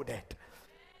exploded.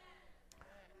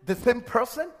 The same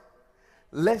person,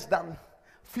 less than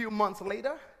few months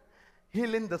later,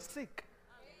 healing the sick,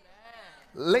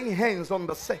 laying hands on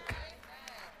the sick,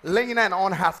 laying hands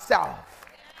on herself,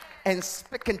 and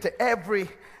speaking to every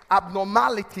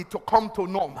abnormality to come to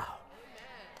normal.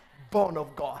 Born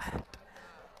of God,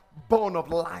 born of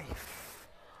life,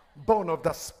 born of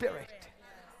the Spirit,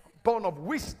 born of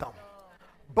wisdom,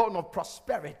 born of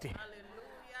prosperity.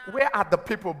 Where are the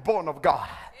people born of God?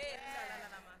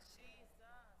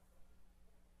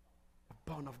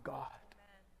 Born of God.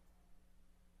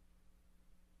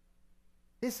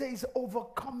 He says,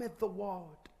 overcometh the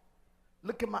world.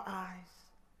 Look at my eyes.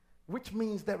 Which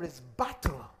means there is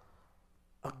battle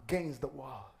against the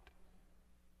world.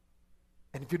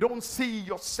 And if you don't see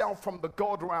yourself from the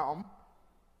God realm,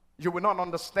 you will not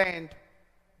understand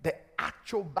the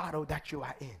actual battle that you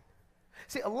are in.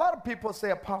 See, a lot of people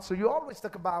say, Apostle, you always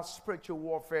talk about spiritual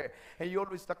warfare, and you're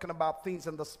always talking about things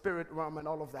in the spirit realm and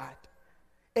all of that.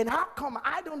 And how come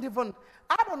I don't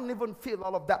even feel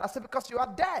all of that? I said, because you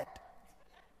are dead.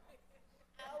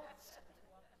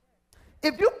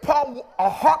 If you pour a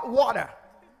hot water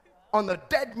on a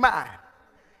dead man,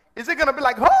 is it going to be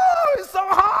like, oh, it's so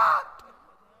hot?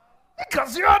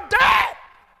 Because you're dead.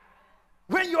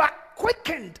 When you are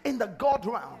quickened in the God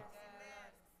realm,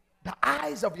 the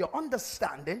eyes of your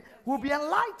understanding will be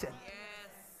enlightened.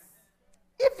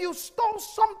 If you stole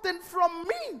something from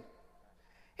me,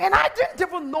 and I didn't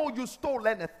even know you stole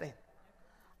anything,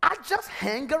 I just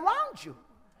hang around you,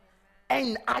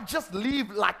 and I just live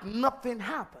like nothing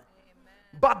happened.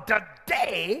 But the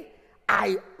day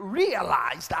I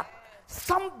realized that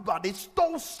somebody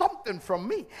stole something from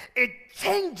me, it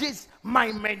changes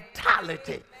my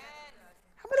mentality.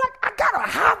 I mean, like, I gotta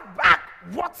have back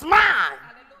what's mine.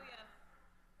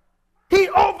 He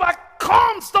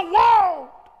overcomes the world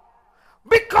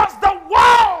because the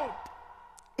world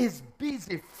is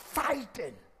busy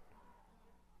fighting.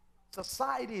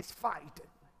 Society is fighting.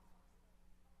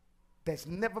 There's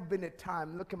never been a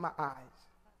time, look in my eyes,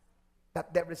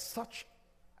 that there is such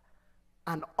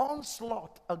an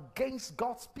onslaught against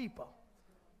God's people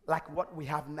like what we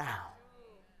have now.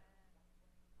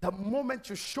 The moment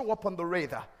you show up on the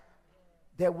radar,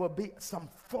 there will be some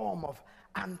form of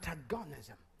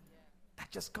antagonism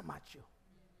that just come at you.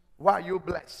 Why are you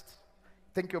blessed?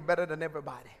 Think you're better than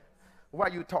everybody? Why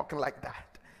are you talking like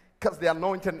that? Because the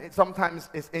anointing sometimes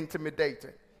is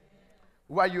intimidating.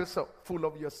 Why are you so full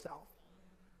of yourself?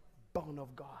 Born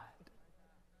of God.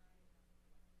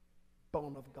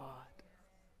 Born of God.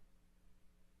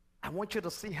 I want you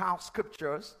to see how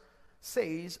scriptures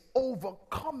says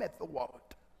overcometh the world.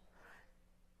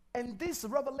 And this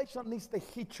revelation needs to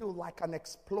hit you like an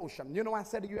explosion. You know, I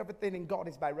said to you, everything in God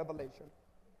is by revelation.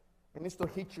 It needs to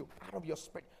hit you out of your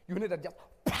spirit. You need to just,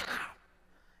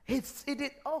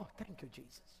 oh, thank you,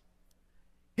 Jesus.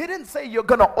 He didn't say you're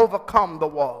going to overcome the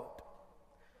world.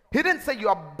 He didn't say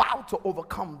you're about to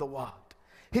overcome the world.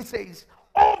 He says,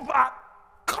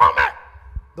 overcome it,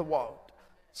 the world.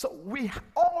 So we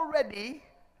already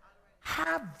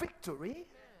have victory.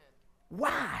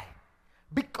 Why?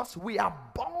 Because we are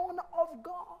born of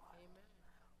God.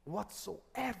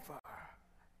 Whatsoever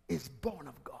is born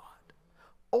of God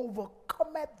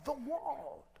overcometh the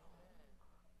world.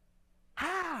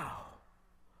 How?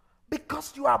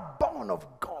 Because you are born of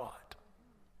God.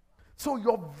 So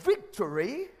your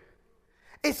victory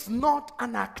is not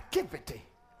an activity.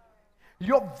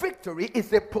 Your victory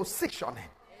is a positioning.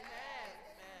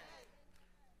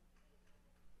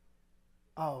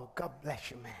 Oh, God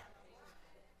bless you, man.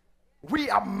 We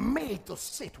are made to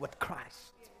sit with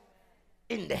Christ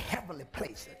in the heavenly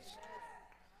places.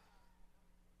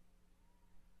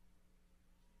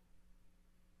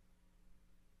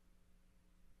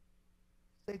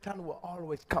 Satan will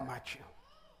always come at you.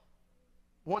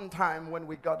 One time when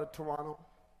we got to Toronto,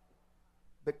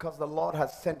 because the Lord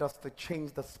has sent us to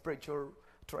change the spiritual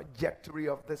trajectory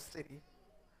of this city.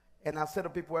 And I say to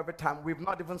people every time, we've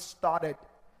not even started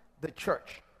the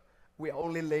church. We are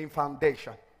only laying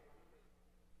foundation.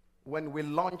 When we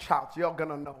launch out, you're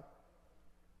going to know.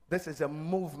 This is a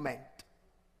movement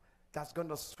that's going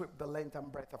to sweep the length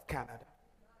and breadth of Canada.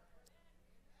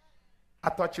 I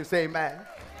thought you'd say amen.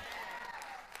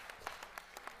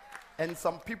 And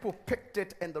some people picked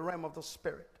it in the realm of the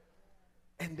spirit.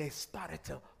 And they started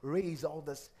to raise all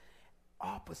this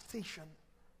opposition.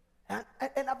 And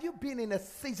have you been in a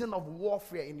season of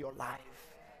warfare in your life?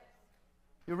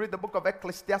 You read the book of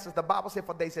Ecclesiastes, the Bible says,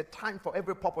 for there is a time for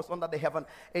every purpose under the heaven,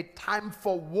 a time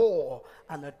for war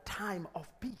and a time of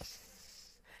peace.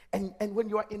 And when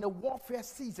you are in a warfare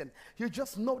season, you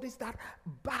just notice that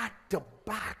back to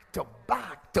back to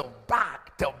back to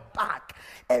back to back.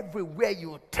 Everywhere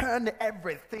you turn,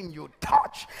 everything you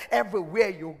touch, everywhere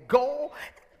you go,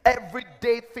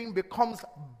 everyday thing becomes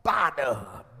battle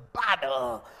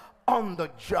on the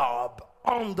job,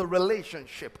 on the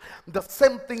relationship. The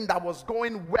same thing that was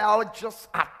going well just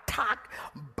attack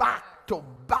back to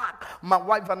back. My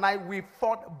wife and I, we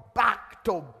fought back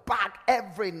to back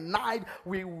every night.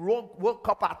 We woke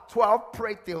up at 12,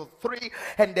 prayed till 3,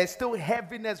 and there's still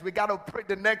heaviness. We got to pray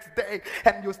the next day,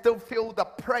 and you still feel the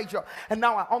pressure. And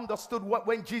now I understood what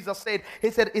when Jesus said, he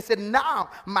said, now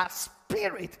my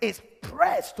spirit is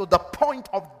pressed to the point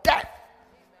of death.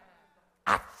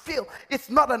 I feel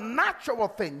it's not a natural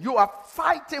thing. You are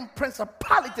fighting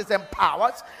principalities and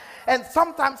powers, and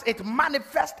sometimes it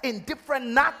manifests in different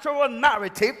natural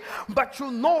narrative, but you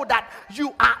know that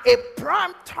you are a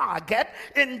prime target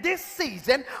in this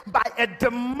season by a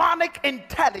demonic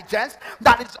intelligence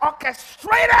that is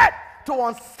orchestrated to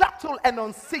unsettle and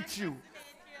unseat you.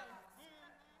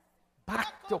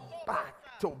 Back to back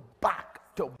to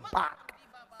back to back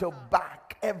to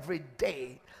back every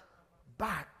day.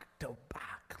 Back to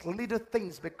back. Little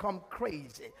things become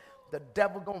crazy. The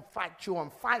devil gonna fight you on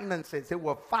finances. He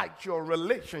will fight your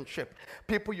relationship.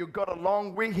 People you got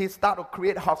along with, he start to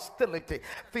create hostility.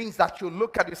 Things that you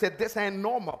look at, you say, this ain't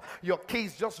normal. Your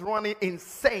kids just running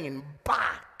insane.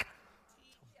 Back.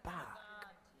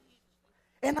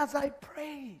 And as I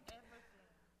prayed,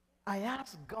 I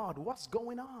asked God, what's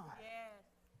going on?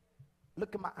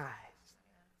 Look in my eyes.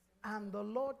 And the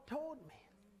Lord told me.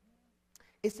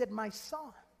 He said, my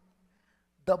son,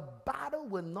 the battle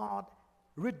will not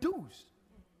reduce.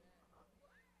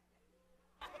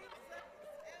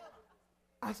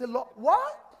 I said, Lord,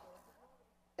 what?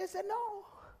 He said, no.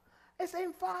 He said,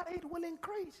 in fact, it will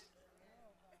increase.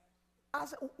 I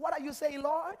said, what are you saying,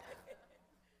 Lord?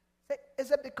 He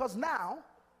said, because now,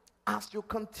 as you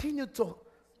continue to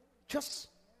just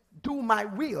do my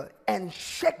will and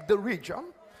shake the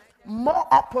region, more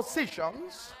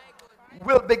oppositions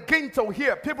will begin to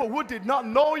hear. People who did not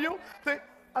know you think,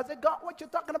 I said, God, what you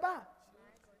talking about?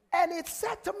 And it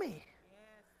said to me,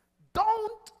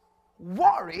 don't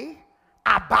worry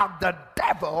about the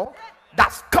devil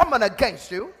that's coming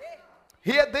against you.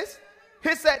 Hear this?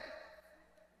 He said,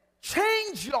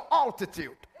 change your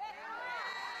altitude.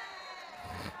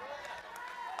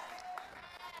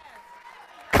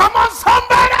 Come on,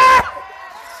 somebody!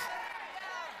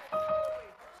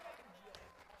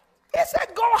 He said,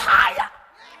 go higher.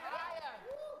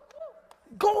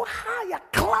 Go higher,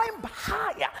 climb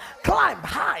higher, climb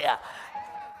higher.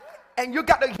 And you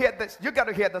got to hear this. You got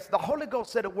to hear this. The Holy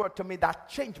Ghost said a word to me that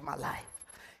changed my life.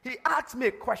 He asked me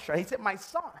a question. He said, my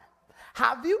son,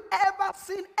 have you ever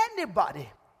seen anybody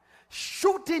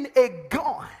shooting a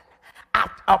gun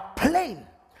at a plane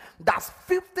that's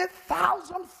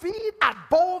 50,000 feet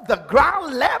above the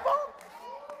ground level?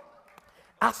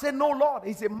 I said, no, Lord.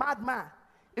 He's a madman.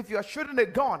 If you're shooting a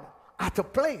gun at a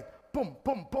plane, boom,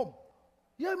 boom, boom,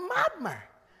 you're a madman.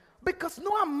 Because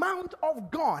no amount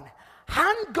of gun,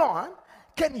 handgun,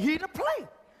 can hit a plane.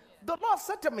 The Lord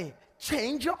said to me,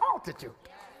 change your altitude.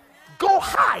 Go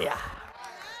higher.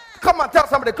 Come on, tell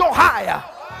somebody, go higher.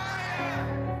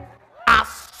 I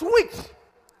switch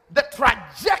the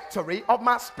trajectory of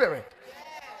my spirit.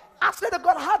 I said to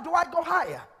God, how do I go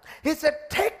higher? He said,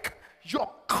 take your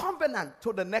covenant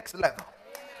to the next level.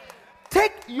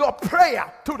 Take your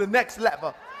prayer to the next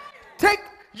level. Take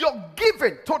your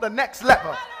giving to the next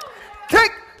level.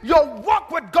 Take your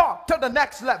walk with God to the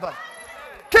next level.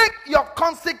 Take your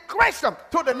consecration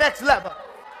to the next level.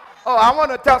 Oh, I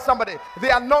want to tell somebody,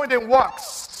 the anointing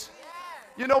works.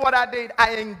 You know what I did?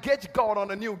 I engaged God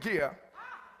on a new gear.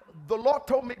 The Lord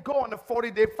told me, go on a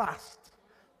 40-day fast.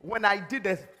 When I did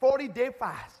a 40-day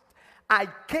fast, I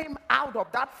came out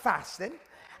of that fasting,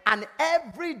 and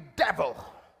every devil,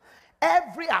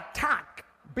 every attack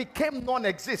became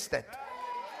non-existent.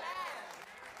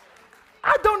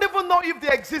 I don't even know if they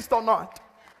exist or not.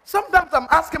 Sometimes I'm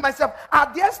asking myself,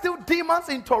 are there still demons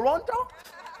in Toronto?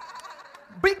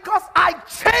 Because I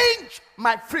changed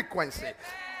my frequency.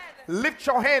 Lift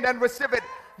your hand and receive it.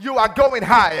 You are going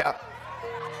higher.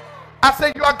 I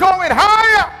said, you are going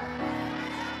higher.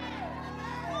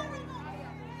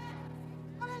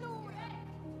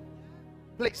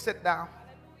 Please sit down.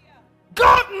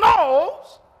 God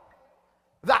knows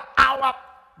that our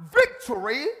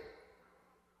victory,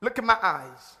 look at my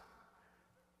eyes,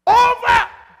 over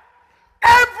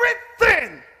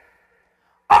everything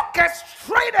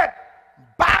orchestrated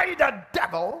by the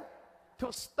devil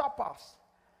to stop us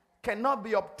cannot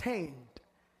be obtained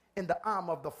in the arm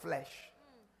of the flesh.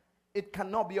 It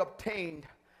cannot be obtained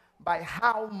by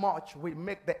how much we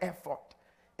make the effort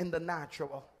in the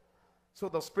natural. So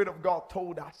the Spirit of God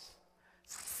told us,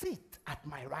 sit at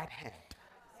my right hand,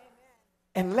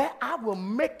 and I will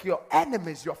make your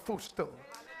enemies your footstool.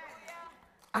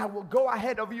 I will go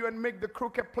ahead of you and make the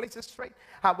crooked places straight.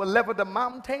 I will level the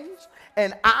mountains,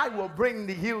 and I will bring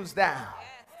the hills down.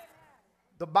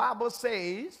 The Bible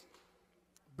says,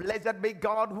 blessed be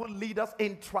God who lead us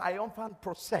in triumphant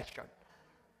procession.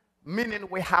 Meaning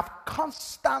we have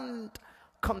constant,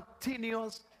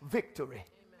 continuous victory.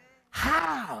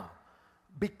 How?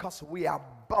 Because we are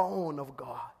born of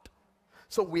God.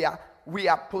 So we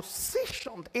are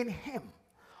positioned in Him,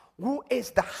 who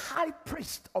is the high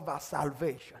priest of our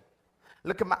salvation.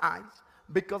 Look at my eyes.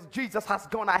 Because Jesus has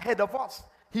gone ahead of us.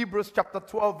 Hebrews chapter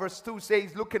 12 verse 2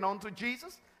 says, looking unto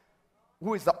Jesus,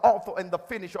 who is the author and the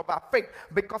finisher of our faith.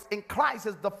 Because in Christ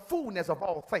is the fullness of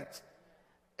all things.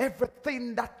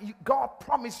 Everything that God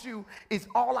promised you is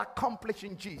all accomplished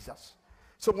in Jesus.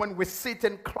 So when we sit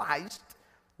in Christ,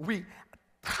 we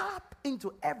tap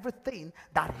into everything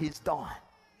that He's done.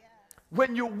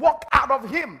 When you walk out of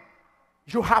Him,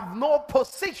 you have no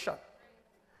position.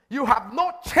 You have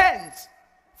no chance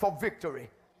for victory.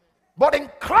 But in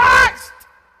Christ,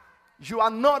 you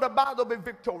are not about to be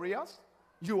victorious.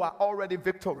 You are already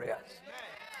victorious.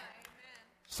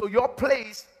 So your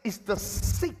place is the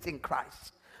seat in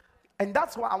Christ. And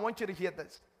that's why I want you to hear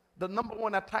this. The number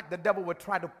one attack the devil will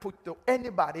try to put to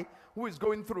anybody who is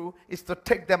going through is to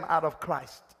take them out of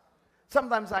Christ.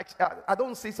 Sometimes I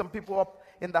don't see some people up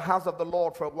in the house of the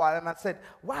Lord for a while, and I said,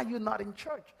 why are you not in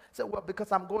church? I said, well,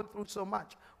 because I'm going through so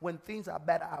much. When things are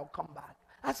better, I'll come back.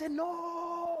 I said,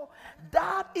 no,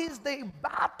 that is the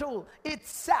battle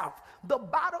itself. The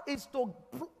battle is to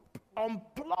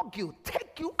unplug you,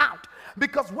 take you out.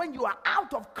 Because when you are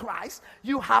out of Christ,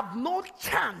 you have no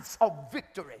chance of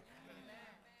victory.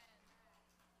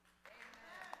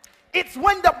 It's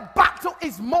when the battle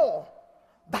is more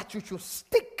that you should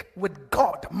stick with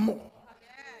God more.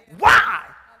 Why?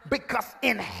 Because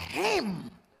in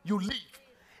Him you live.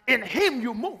 In Him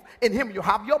you move. In Him you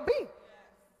have your being.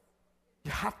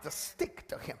 You have to stick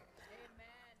to Him.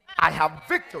 I have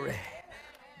victory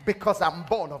because I'm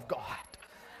born of God.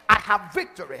 I have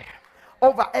victory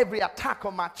over every attack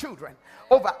on my children,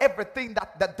 over everything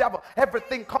that the devil,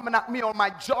 everything coming at me on my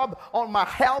job, on my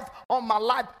health, on my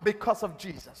life, because of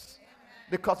Jesus,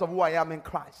 because of who I am in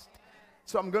Christ.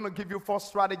 So I'm going to give you 4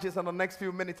 strategies in the next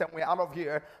few minutes and we're out of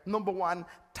here. Number 1,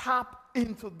 tap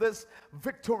into this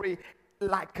victory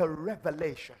like a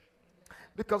revelation.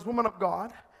 Because, woman of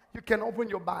God, you can open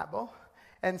your Bible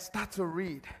and start to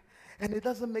read, and it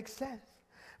doesn't make sense.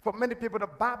 For many people, the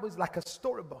Bible is like a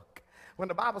storybook. When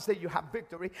the Bible says you have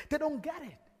victory, they don't get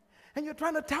it. And you're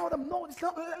trying to tell them, no, it's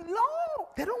not. No,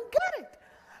 they don't get it.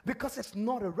 Because it's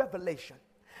not a revelation.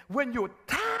 When you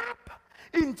tap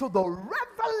into the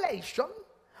revelation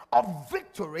of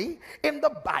victory in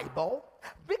the Bible,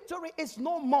 victory is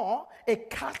no more a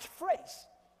catchphrase.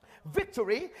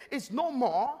 Victory is no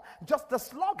more just a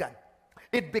slogan.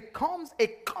 It becomes a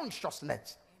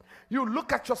consciousness. You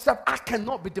look at yourself, I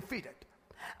cannot be defeated.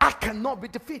 I cannot be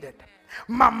defeated.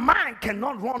 My mind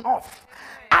cannot run off.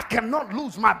 I cannot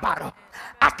lose my battle.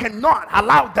 I cannot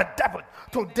allow the devil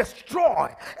to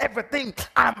destroy everything.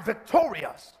 I'm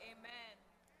victorious. Amen.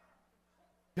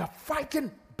 You're fighting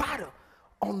battle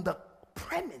on the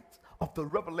premise of the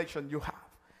revelation you have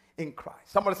in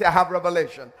Christ. Somebody say, I have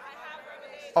revelation,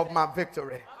 of my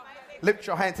victory. Lift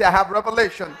your hand, say, I have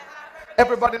revelation.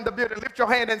 Everybody in the building, lift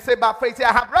your hand and say by faith, say,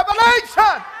 I have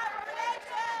revelation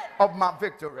of my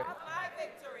victory.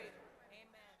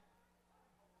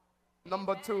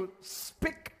 Number two,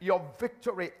 speak your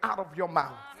victory out of your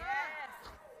mouth. Yes.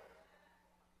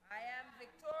 I am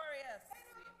victorious.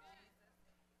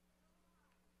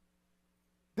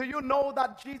 Do you know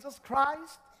that Jesus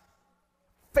Christ,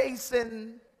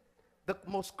 facing the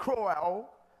most cruel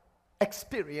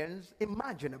experience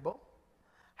imaginable,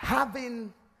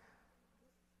 having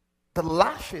the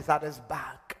lashes at his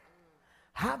back,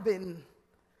 having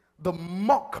the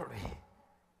mockery,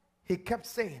 he kept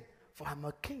saying, for I'm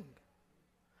a king.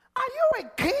 Are you a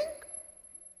king?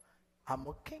 I'm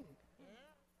a king.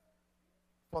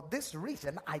 For this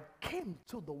reason, I came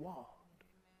to the world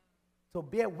to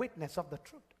bear witness of the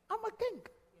truth. I'm a king.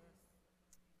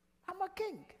 I'm a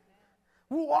king.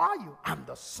 Who are you? I'm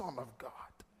the Son of God.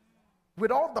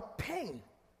 With all the pain,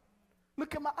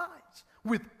 look at my eyes.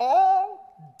 With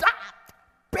all that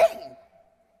pain,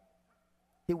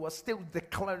 he was still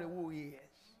declaring who he is.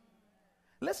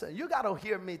 Listen, you got to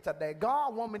hear me today.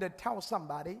 God wants me to tell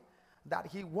somebody that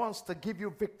he wants to give you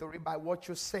victory by what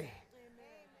you say.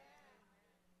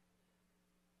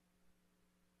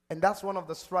 And that's one of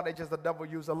the strategies the devil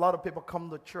uses. A lot of people come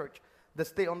to church. They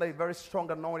stay under a very strong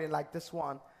anointing like this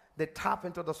one. They tap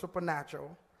into the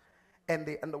supernatural. And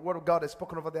the word of God is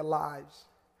spoken over their lives.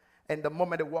 And the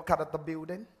moment they walk out of the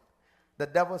building, the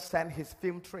devil sends his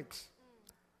film tricks.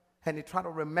 And he try to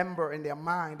remember in their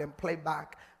mind and play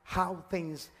back how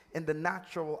things in the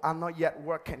natural are not yet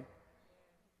working.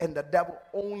 And the devil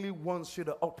only wants you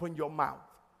to open your mouth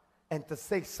and to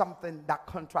say something that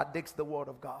contradicts the word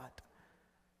of God.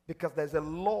 Because there's a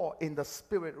law in the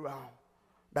spirit realm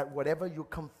that whatever you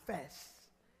confess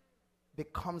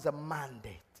becomes a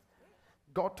mandate.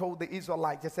 God told the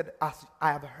Israelites, he said, as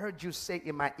I have heard you say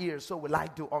in my ears, so will I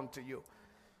do unto you.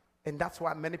 And that's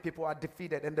why many people are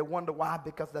defeated, and they wonder why,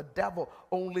 because the devil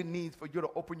only needs for you to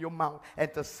open your mouth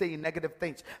and to say negative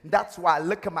things. That's why,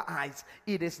 look at my eyes,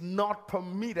 it is not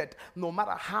permitted, no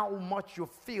matter how much you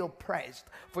feel pressed,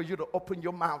 for you to open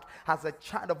your mouth as a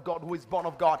child of God who is born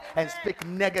of God and speak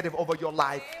negative over your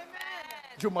life. Amen.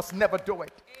 You must never do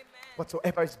it. Amen.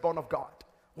 Whatsoever is born of God,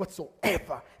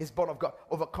 whatsoever is born of God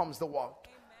overcomes the world.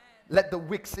 Let the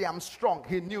weak say I'm strong.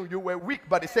 He knew you were weak,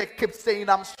 but he said keep saying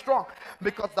I'm strong,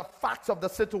 because the facts of the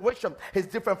situation is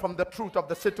different from the truth of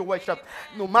the situation.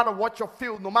 No matter what you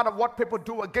feel, no matter what people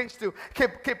do against you,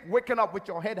 keep waking up with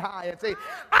your head high and say,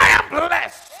 I am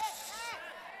blessed.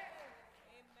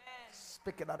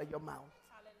 Speak it out of your mouth.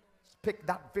 Speak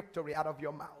that victory out of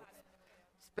your mouth.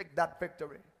 Speak that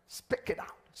victory. Speak it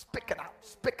out. Speak it out.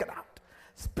 Speak it out.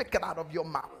 Speak it out of your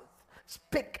mouth.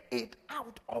 Speak it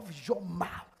out of your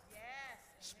mouth.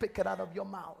 Speak it out of your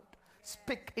mouth.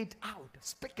 Speak it out.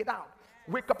 Speak it out.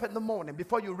 Wake up in the morning.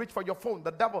 Before you reach for your phone,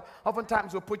 the devil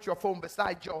oftentimes will put your phone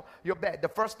beside your bed. The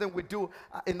first thing we do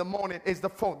in the morning is the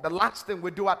phone. The last thing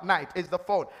we do at night is the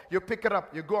phone. You pick it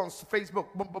up. You go on Facebook,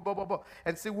 boom, boom, boom, boom, boom,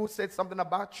 and see who said something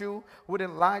about you, who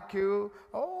didn't like you.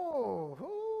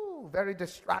 Oh, very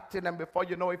distracting. And before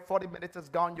you know it, 40 minutes is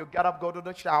gone. You get up, go to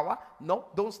the shower. No,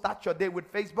 don't start your day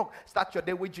with Facebook. Start your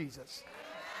day with Jesus.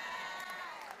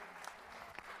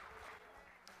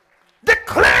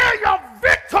 Declare your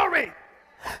victory.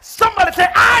 Somebody say,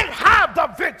 I have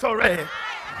the victory. I have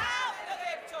the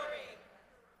victory.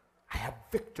 I have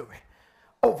victory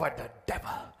over the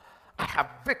devil. I have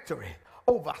victory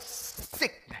over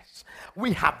sickness.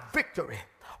 We have victory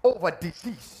over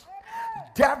disease.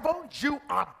 Devil, you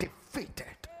are defeated.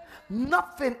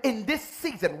 Nothing in this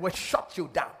season will shut you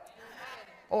down.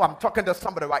 Oh, I'm talking to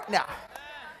somebody right now.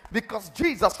 Because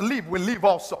Jesus lives, we live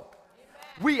also.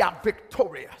 We are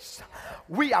victorious.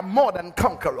 We are more than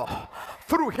conqueror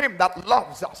through him that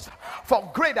loves us.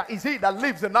 For greater is he that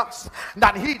lives in us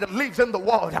than he that lives in the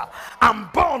world. I'm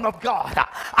born of God.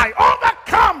 I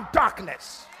overcome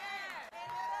darkness.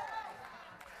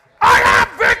 I have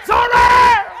victory.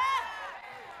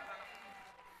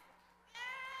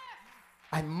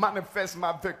 I manifest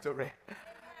my victory.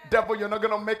 Devil, you're not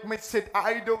going to make me sit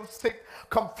idle, sit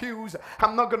confused.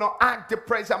 I'm not going to act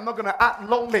depressed. I'm not going to act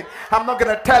lonely. I'm not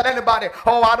going to tell anybody,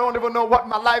 oh, I don't even know what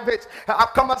my life is.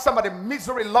 Come on, somebody,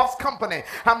 misery loves company.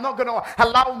 I'm not going to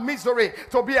allow misery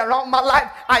to be around my life.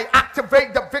 I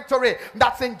activate the victory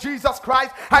that's in Jesus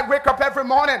Christ. I wake up every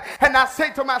morning and I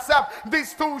say to myself,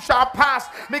 these too shall pass,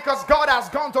 because God has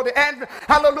gone to the end.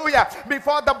 Hallelujah.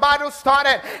 Before the battle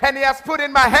started, and he has put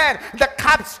in my hand the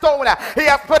capstone. He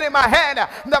has put in my hand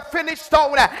the finished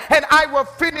stone, and I will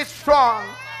finish strong.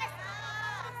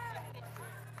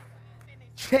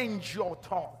 Change your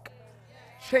talk.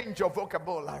 Change your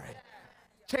vocabulary.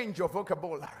 Change your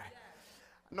vocabulary.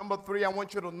 Number 3, I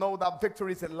want you to know that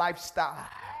victory is a lifestyle.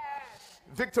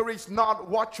 Victory is not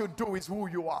what you do, is who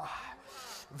you are.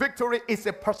 Victory is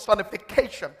a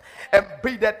personification, and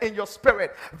be that in your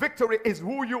spirit. Victory is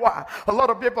who you are. A lot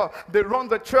of people, they run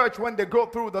the church when they go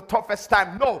through the toughest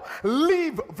time. No,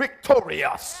 live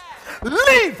victorious.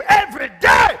 Live every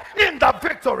day in the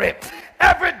victory.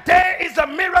 Every day is a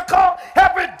miracle.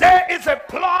 Every day is a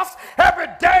plus. Every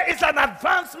day is an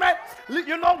advancement.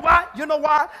 You know why? You know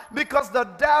why? Because the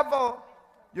devil,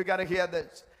 you got to hear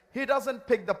this, he doesn't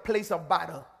pick the place of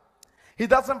battle. He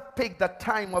doesn't pick the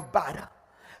time of battle.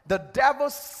 The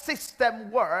devil's system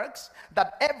works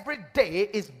that every day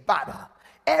is battle.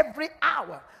 Every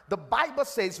hour. The Bible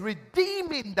says,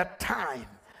 redeeming the time,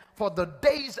 for the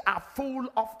days are full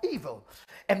of evil.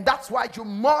 And that's why you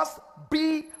must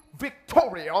be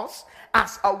victorious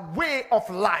as a way of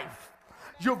life.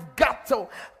 You've got to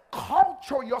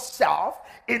culture yourself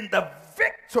in the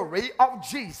victory of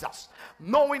Jesus,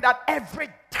 knowing that every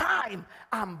time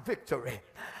I'm victory.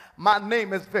 My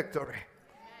name is Victory.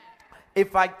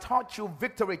 If I taught you,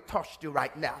 victory touched you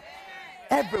right now.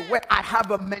 Everywhere I have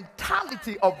a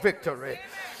mentality of victory.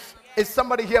 Is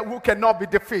somebody here who cannot be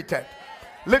defeated?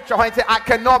 Lift your hand and say, I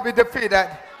cannot be defeated.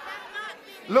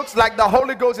 Looks like the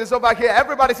Holy Ghost is over here.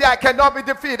 Everybody say, I cannot be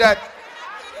defeated.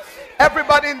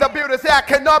 Everybody in the building say, I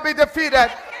cannot be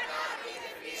defeated.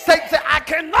 Say, I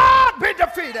cannot be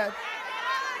defeated.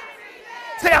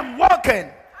 Say, I'm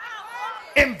walking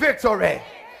in victory.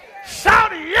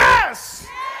 Shout yes.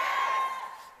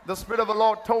 The Spirit of the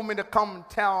Lord told me to come and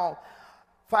tell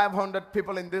 500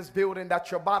 people in this building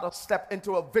that you're about to step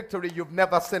into a victory you've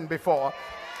never seen before.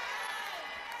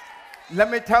 Let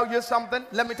me tell you something.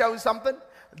 Let me tell you something.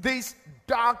 This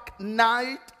dark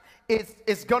night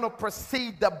is going to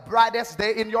precede the brightest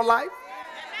day in your life.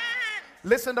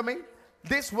 Listen to me.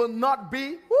 This will not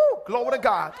be, glory to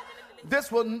God.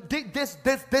 This will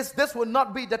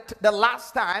not be the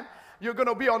last time you're going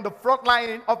to be on the front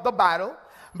line of the battle,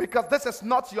 because this is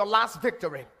not your last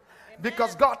victory.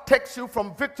 Because God takes you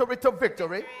from victory to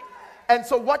victory. And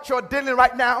so what you're dealing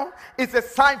right now is a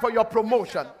sign for your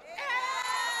promotion.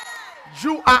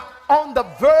 You are on the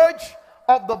verge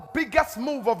of the biggest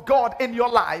move of God in your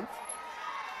life.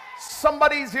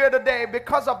 Somebody is here today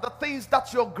because of the things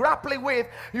that you're grappling with.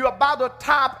 You're about to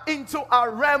tap into a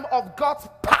realm of God's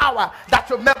power that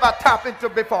you've never tapped into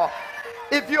before.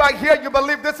 If you are here, you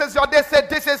believe this is your day. Say,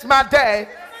 this is my day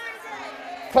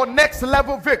for next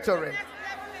level victory.